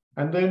that.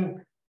 And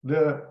then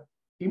the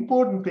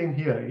important thing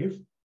here is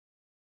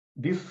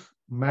this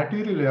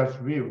materialized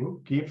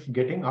view keeps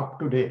getting up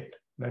to date.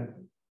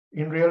 Then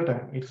in real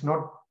time, it's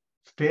not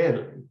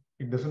stale.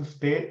 It doesn't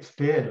stay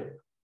stale.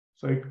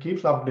 So it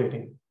keeps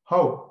updating.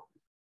 How?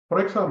 For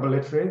example,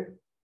 let's say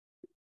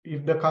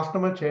if the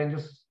customer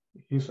changes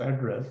his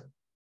address,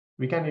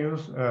 we can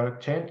use a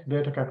change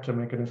data capture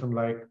mechanism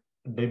like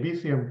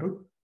Debezium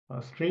to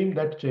stream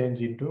that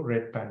change into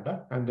Red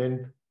Panda. And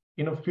then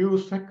in a few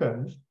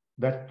seconds,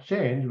 that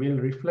change will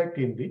reflect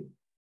in the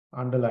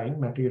underlying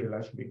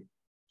materialized view.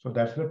 So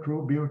that's the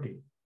true beauty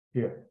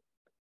here.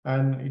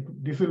 And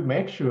this will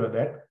make sure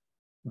that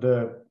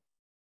the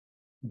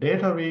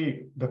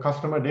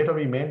customer data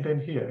we maintain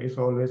here is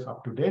always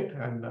up to date,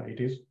 and it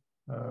is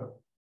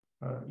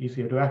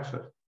easier to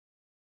access.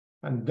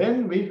 And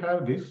then we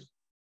have this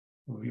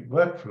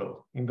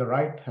workflow in the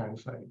right-hand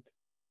side.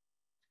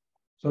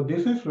 So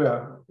this is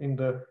where in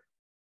the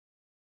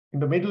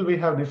middle we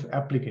have this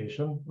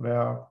application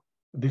where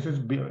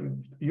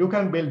you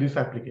can build this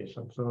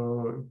application.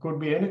 So it could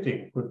be anything.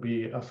 It could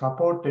be a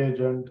support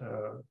agent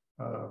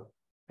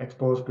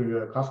exposed to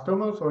your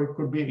customers, or it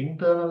could be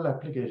internal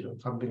application,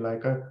 something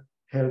like a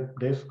help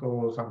desk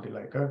or something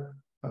like a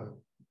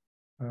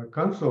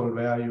console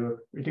where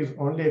it is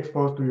only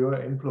exposed to your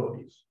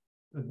employees,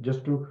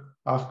 just to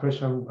ask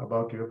questions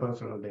about your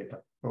personal data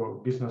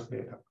or business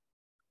data.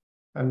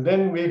 And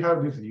then we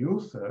have this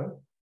user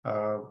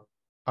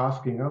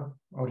asking an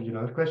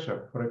original question.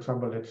 For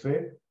example, let's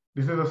say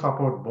this is a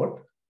support bot,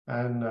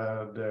 and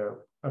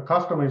a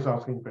customer is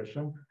asking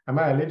question, am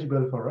I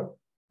eligible for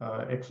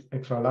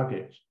extra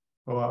luggage,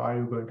 or are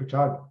you going to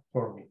charge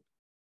for me?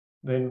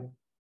 Then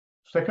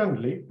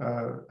secondly,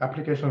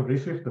 application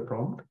receives the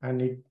prompt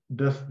and it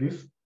does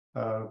this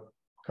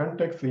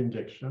context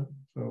injection.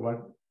 So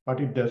what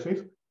it does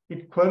is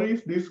it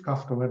queries this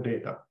customer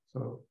data.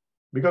 So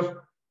because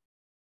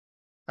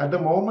at the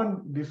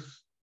moment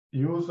this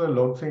user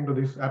logs into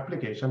this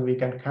application, we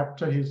can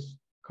capture his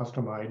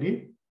customer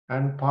ID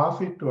and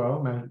pass it to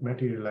our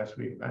materialized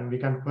view, and we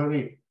can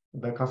query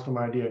the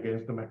customer ID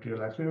against the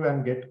materialized view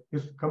and get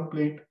his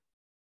complete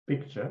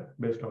picture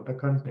based on the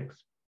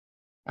context.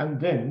 And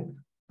then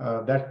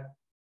that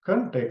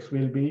context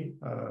will be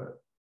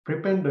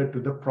prepended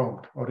to the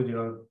prompt,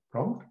 original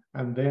prompt,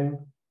 and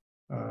then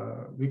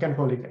we can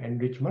call it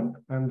enrichment,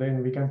 and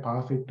then we can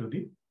pass it to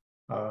the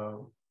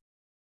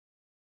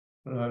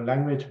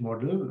language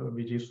model,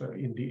 which is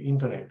in the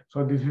internet.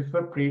 So this is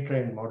the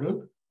pre-trained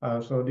model.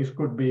 So this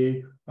could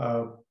be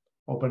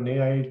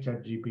OpenAI,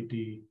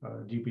 ChatGPT,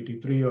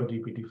 GPT-3 or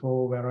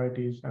GPT-4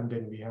 varieties, and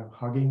then we have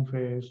Hugging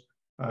Face,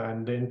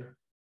 and then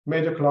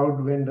major cloud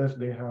vendors,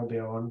 they have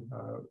their own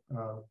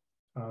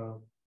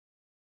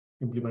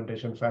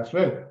implementations as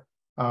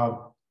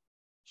well.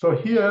 So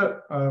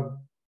here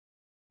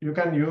you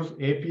can use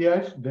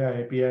APIs. There are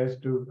APIs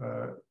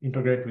to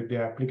integrate with the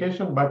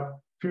application, but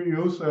if you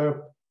use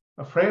a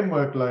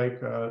framework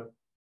like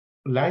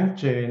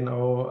LangChain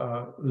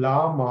or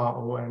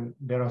Llama, and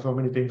there are so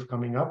many things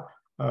coming up,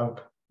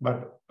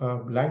 but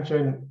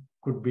LangChain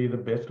could be the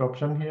best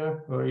option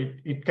here. So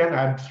it can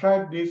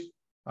abstract these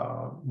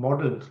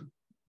models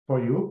for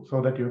you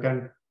so that you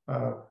can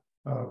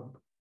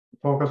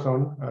focus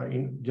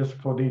on just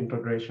for the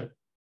integration.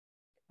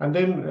 And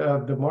then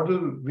the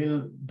model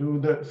will do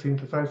the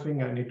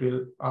synthesizing and it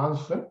will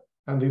answer,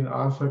 and the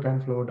answer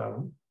can flow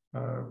down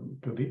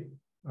to the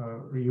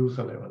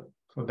user level.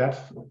 So that's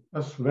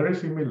a very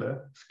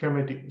similar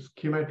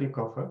schematic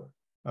of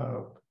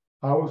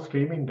how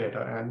streaming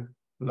data and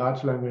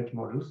large language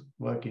models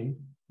work in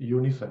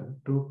unison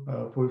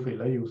to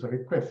fulfill a user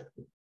request.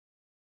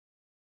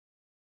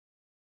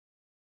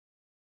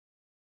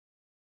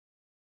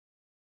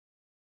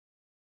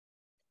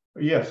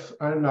 Yes,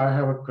 and I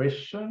have a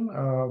question.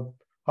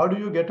 How do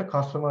you get a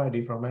customer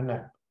ID from an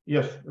app?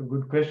 Yes, a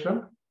good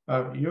question.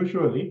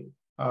 Usually,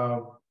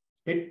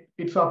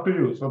 it's up to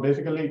you. So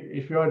basically,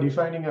 if you are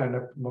designing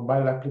a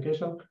mobile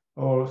application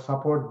or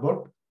support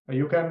bot,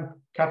 you can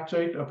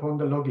capture it upon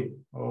the login.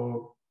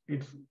 Or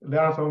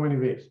there are so many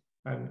ways.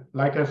 And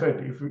like I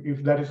said,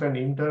 if that is an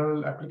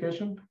internal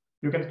application,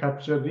 you can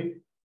capture the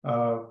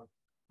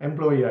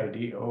employee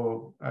ID.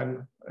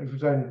 And if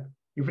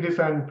it is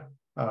an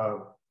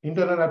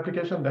internal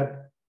application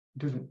that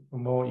it is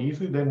more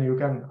easy, then you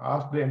can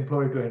ask the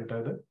employee to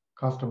enter the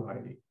customer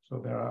ID. So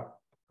there are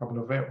a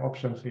couple of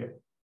options here.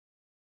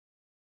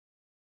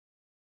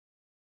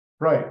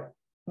 Right.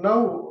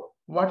 Now,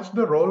 what is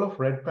the role of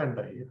Red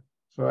Panda here?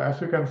 So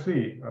as you can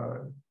see,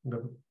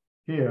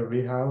 here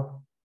we have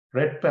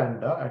Red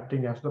Panda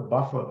acting as the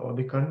buffer or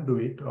the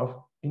conduit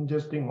of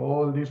ingesting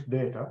all this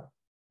data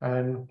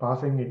and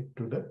passing it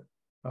to the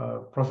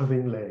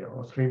processing layer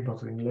or stream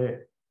processing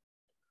layer.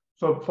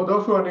 So for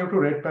those who are new to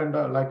Red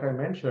Panda, like I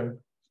mentioned,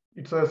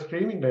 it's a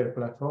streaming data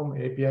platform,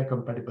 API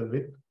compatible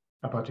with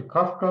Apache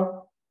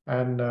Kafka.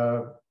 And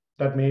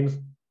that means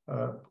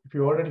if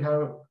you already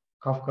have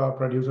Kafka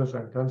producers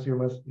and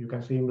consumers, you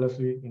can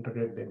seamlessly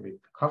integrate them with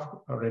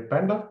Red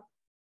Panda.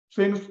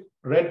 Since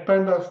Red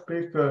Panda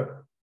speaks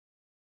the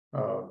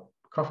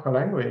Kafka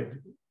language,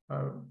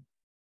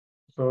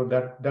 so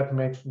that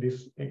makes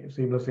this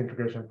seamless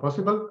integration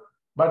possible.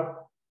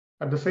 But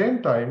at the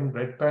same time,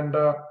 Red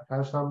Panda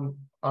has some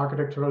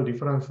architectural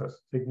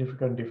differences,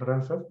 significant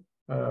differences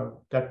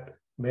that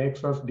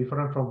makes us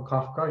different from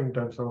Kafka in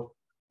terms of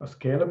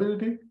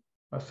scalability,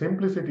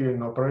 simplicity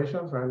in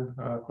operations, and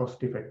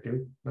cost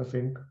effectiveness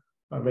in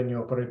when you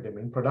operate them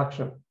in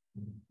production.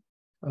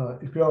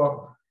 If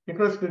you're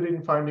interested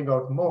in finding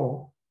out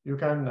more, you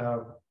can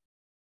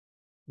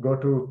go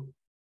to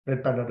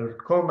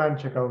redpanda.com and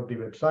check out the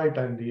website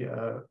and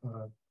the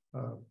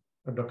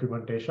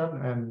documentation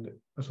and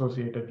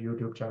associated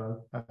YouTube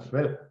channel as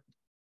well.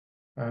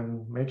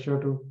 And make sure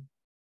to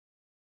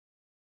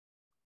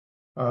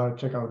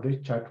check out the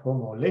chat for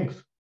more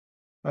links.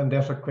 And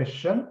there's a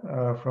question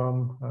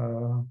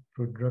from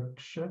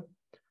Rudraksh.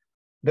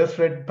 Does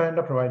Red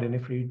Panda provide any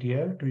free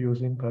tier to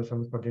use in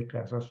person project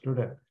as a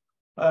student?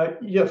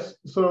 Yes,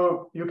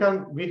 so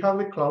we have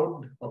the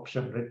cloud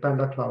option, Red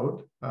Panda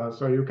Cloud.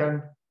 So you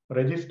can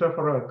register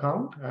for an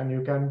account and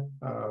you can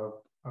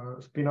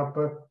spin up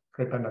a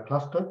Red Panda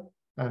cluster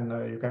and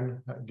you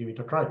can give it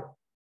a try.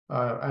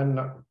 And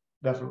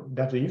that's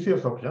the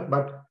easiest option.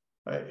 But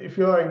if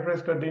you are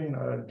interested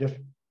in just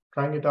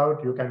trying it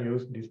out, you can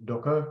use these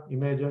Docker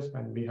images,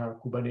 and we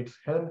have Kubernetes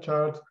Helm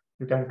charts.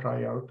 You can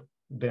try out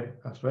them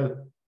as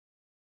well.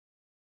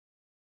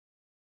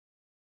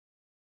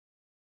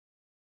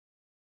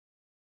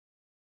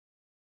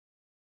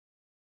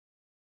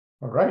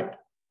 All right.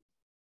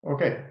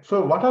 Okay.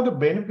 So what are the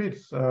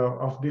benefits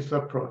of this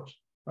approach?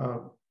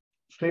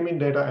 Streaming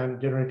data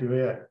and generative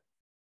AI.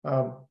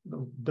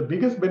 The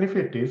biggest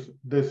benefit is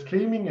the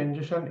streaming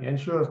engine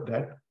ensures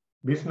that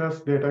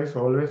business data is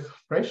always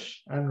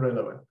fresh and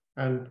relevant.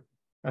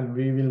 And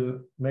we will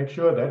make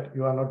sure that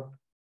you are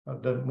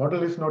not, the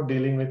model is not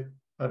dealing with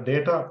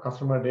a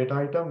customer data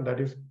item that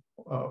is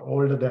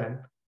older than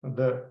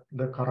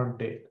the current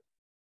date.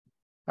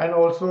 And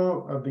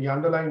also the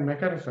underlying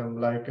mechanism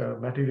like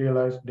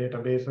materialized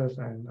databases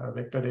and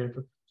vector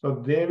data.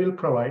 So they will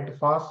provide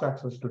fast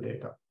access to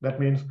data. That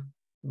means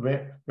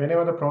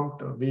whenever the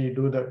prompt we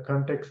do the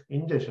context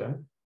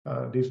ingestion,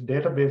 these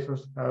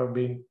databases have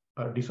been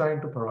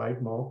designed to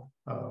provide more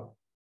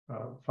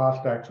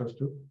fast access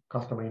to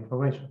customer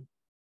information.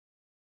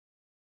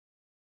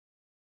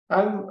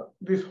 And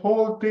this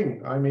whole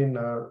thing, I mean,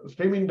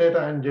 streaming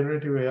data and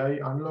generative AI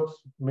unlocks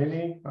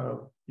many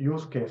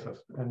use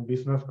cases and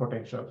business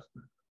potentials.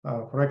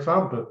 For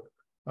example,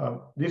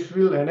 this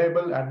will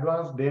enable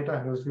advanced data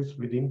analysis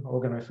within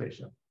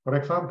organization. For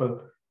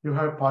example, you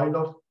have pile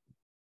of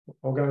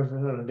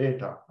organizational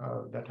data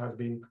that has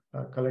been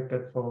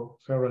collected for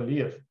several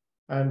years,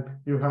 and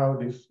you have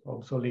this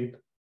obsolete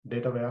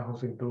data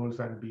warehousing tools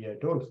and BI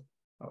tools.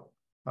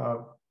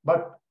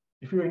 But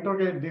if you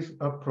integrate this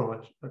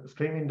approach,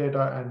 streaming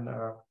data and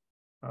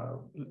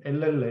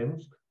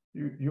LLMs,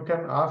 you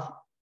can ask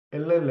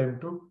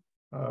LLM to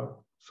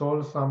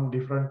solve some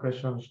different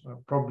questions,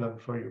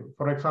 problems for you.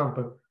 For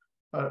example,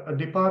 a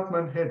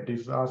department head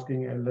is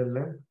asking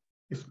LLM,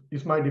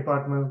 is my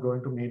department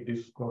going to meet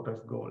this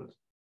quarter's goals?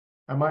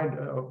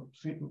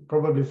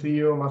 Probably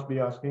CEO must be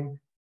asking,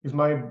 is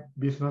my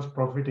business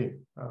profiting?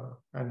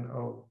 And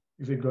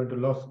is it going to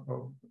lose?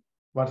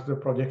 What's the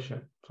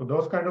projection? So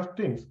those kind of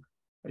things.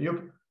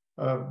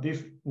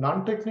 These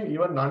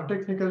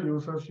non-technical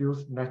users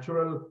use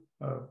natural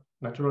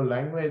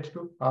language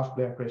to ask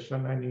their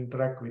question and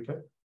interact with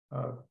it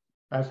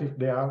as if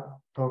they are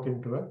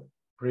talking to a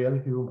real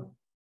human.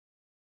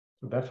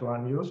 So that's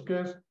one use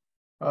case.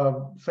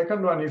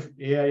 Second one is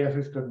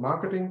AI-assisted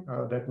marketing.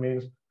 That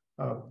means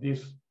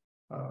this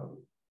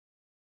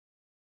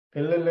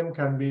LLM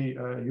can be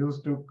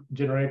used to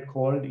generate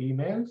cold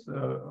emails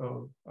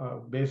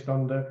based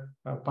on the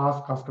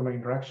past customer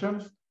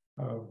interactions.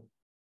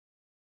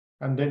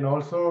 And then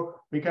also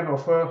we can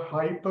offer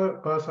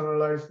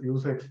hyper-personalized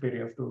user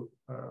experience to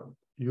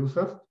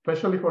users,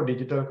 especially for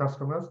digital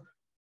customers,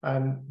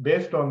 and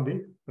based on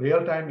the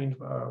real-time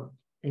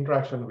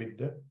interaction with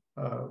the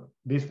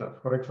business.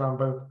 For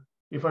example,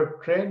 if a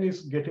train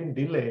is getting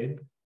delayed,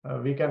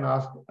 we can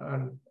ask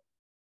an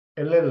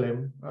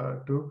LLM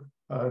to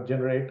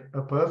generate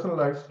a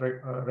personalized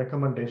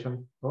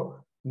recommendation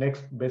for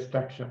next best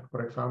action.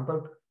 For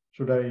example,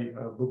 should I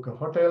book a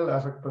hotel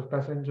as a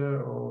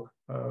passenger, or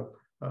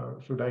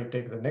should I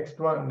take the next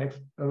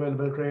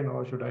available train,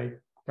 or should I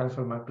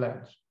cancel my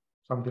plans?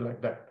 Something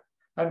like that.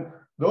 And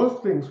those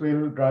things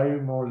will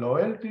drive more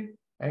loyalty,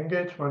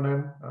 engagement,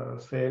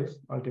 and sales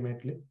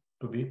ultimately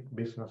to the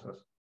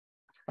businesses.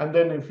 And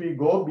then if we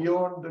go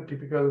beyond the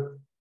typical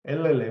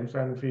LLMs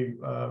and if we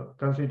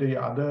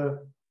consider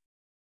other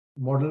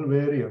model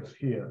variants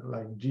here,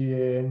 like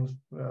GANs,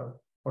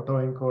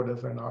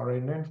 autoencoders, and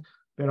RNNs,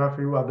 there are a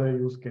few other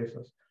use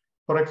cases.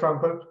 For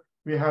example,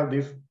 we have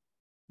this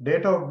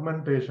data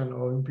augmentation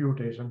or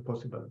imputation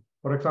possible.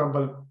 For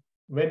example,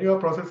 when you are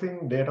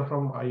processing data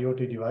from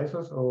IoT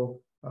devices or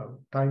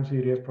time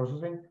series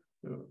processing,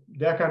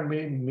 there can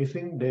be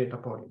missing data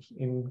points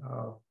in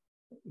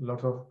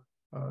lots of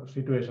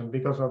situations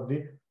because of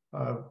the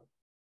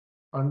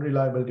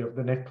unreliability of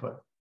the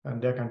network,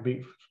 and there can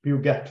be few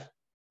gaps.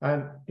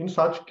 And in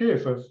such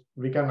cases,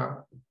 we can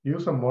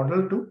use a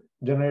model to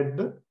generate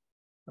the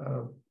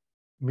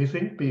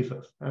missing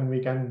pieces, and we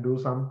can do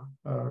some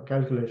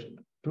calculation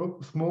to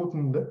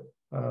smoothen the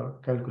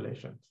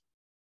calculations.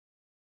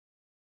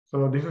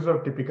 So this is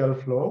a typical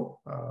flow.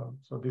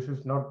 So this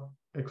is not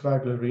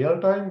exactly real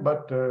time,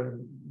 but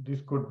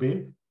this could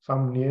be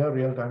some near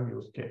real time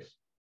use case.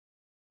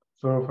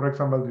 So for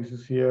example, this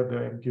is here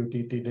the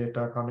MQTT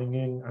data coming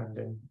in, and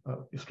then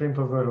stream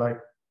processor like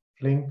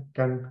Flink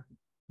can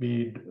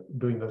be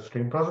doing the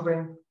stream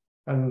processing,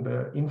 and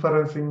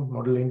inferencing,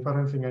 model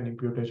inferencing and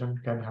imputation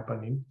can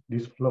happen in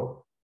this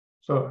flow.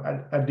 So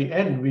at the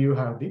end, we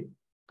have the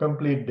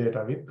complete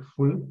data with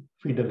full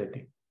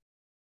fidelity.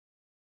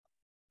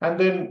 And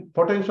then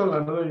potential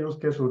another use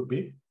case would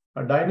be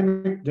a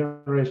dynamic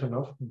generation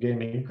of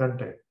gaming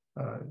content.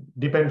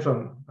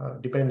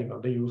 Depending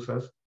on the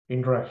user's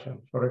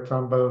interaction. For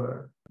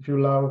example, if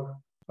you love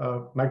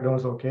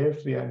McDonald's or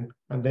KFC,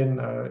 and then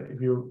if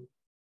you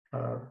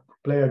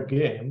play a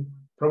game,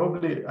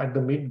 probably at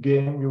the mid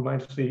game you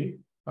might see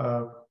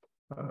a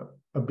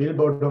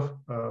billboard of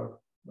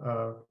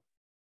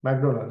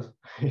McDonald's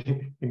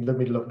in the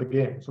middle of the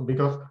game. So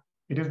because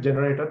it is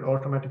generated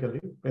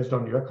automatically based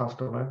on your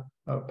customer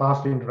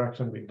past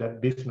interaction with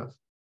that business,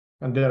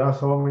 and there are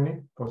so many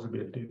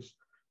possibilities.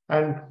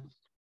 And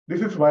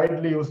this is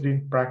widely used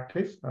in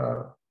practice.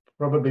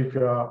 Probably if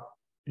you are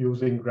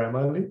using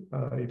Grammarly,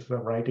 it's a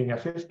writing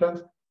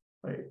assistant.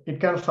 It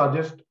can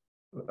suggest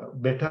a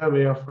better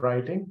way of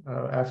writing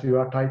as you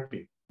are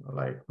typing.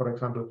 Like, for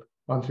example,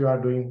 once you are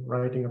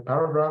writing a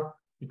paragraph,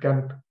 it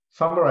can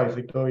summarize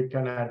it, or it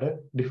can add a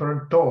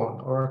different tone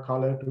or a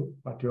color to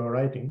what you are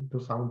writing to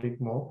sound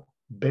it more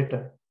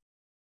better.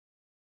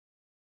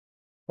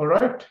 All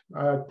right,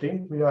 I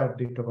think we are at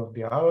the top of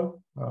the hour.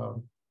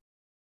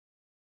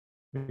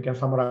 We can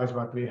summarize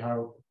what we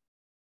have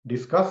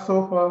discussed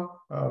so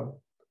far.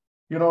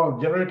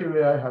 Generative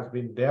AI has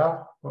been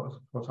there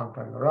for some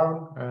time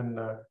around, and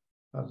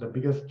the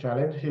biggest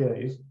challenge here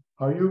is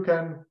how you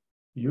can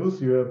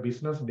use your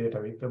business data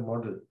with the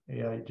model,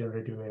 AI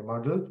generative AI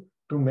model,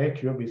 to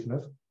make your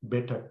business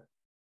better.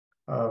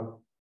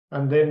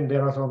 And then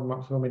there are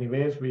so many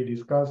ways we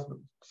discussed.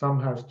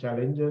 Some has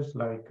challenges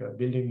like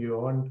building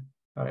your own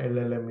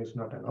LLM is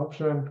not an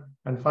option,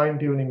 and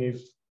fine-tuning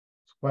is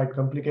quite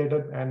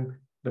complicated. And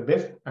the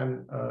best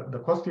and the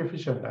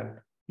cost-efficient and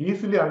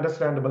easily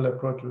understandable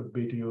approach would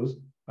be to use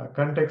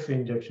context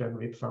injection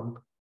with some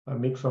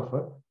mix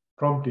of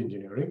prompt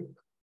engineering.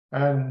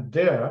 And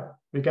there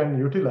we can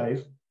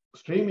utilize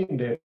streaming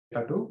data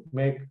to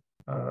make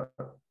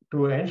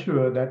to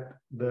ensure that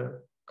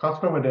the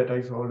customer data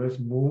is always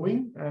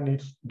moving and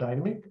it's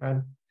dynamic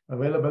and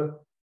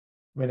available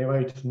whenever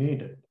it's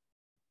needed.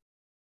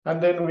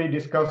 And then we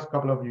discussed a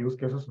couple of use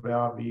cases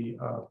where we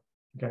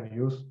can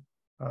use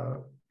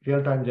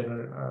real-time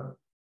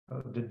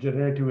the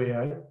generative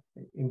AI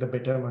in the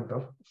betterment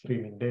of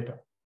streaming data.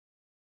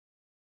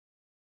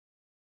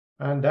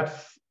 And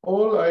that's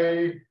all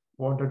I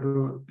wanted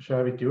to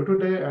share with you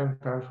today, and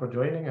thanks for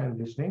joining and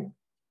listening.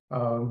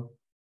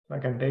 I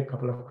can take a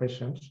couple of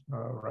questions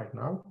right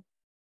now.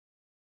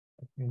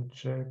 Let me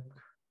check.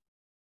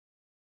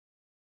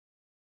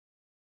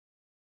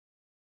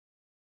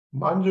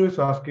 Manju is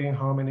asking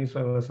how many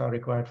servers are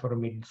required for a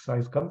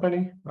mid-sized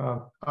company.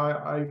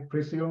 I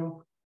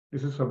presume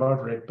this is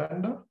about Red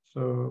Panda,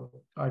 so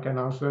I can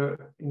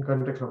answer in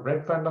context of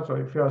Red Panda. So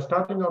if you are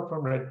starting out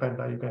from Red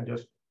Panda, you can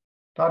just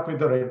start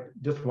with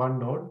just one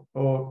node,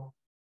 or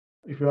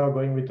if you are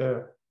going with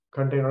a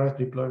containerized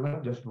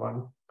deployment, just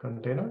one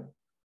container,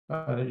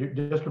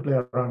 just to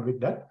play around with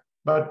that.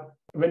 But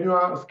when you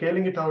are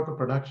scaling it out to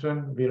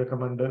production, we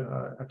recommend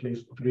at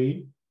least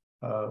three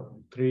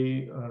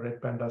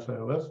Red Panda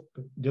servers,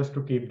 just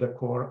to keep the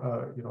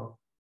core,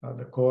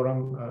 the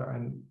quorum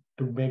and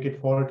to make it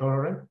fault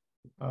tolerant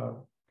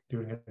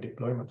during a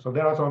deployment. So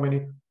there are so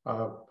many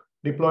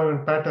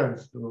deployment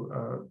patterns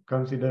to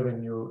consider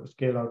when you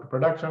scale out to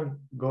production.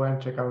 Go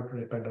and check out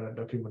Red Panda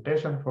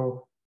documentation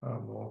for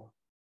more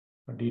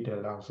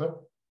detailed answer.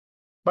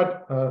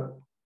 But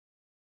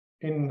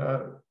in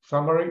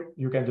summary,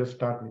 you can just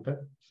start with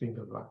a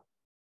single one.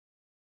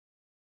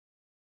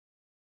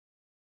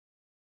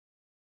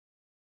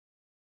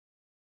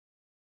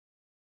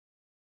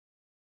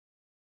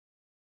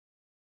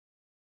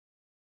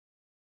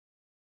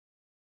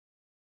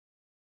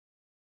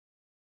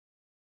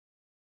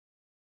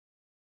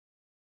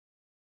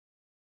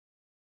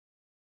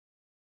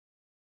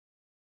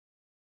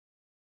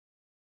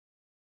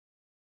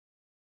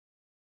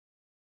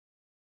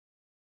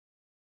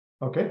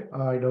 Okay,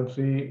 I don't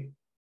see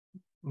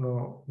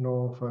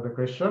no further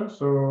questions.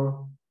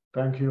 So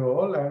thank you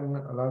all, and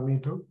allow me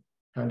to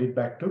hand it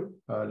back to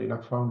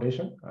Linux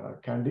Foundation.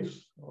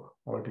 Candice,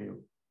 over to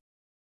you.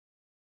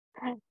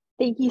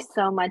 Thank you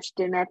so much,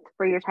 Dineth,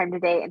 for your time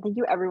today, and thank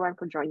you everyone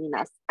for joining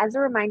us. As a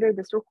reminder,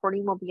 this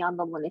recording will be on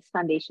the Linux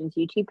Foundation's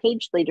YouTube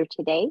page later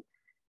today.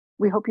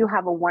 We hope you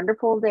have a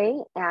wonderful day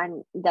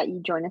and that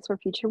you join us for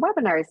future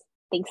webinars.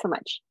 Thanks so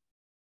much.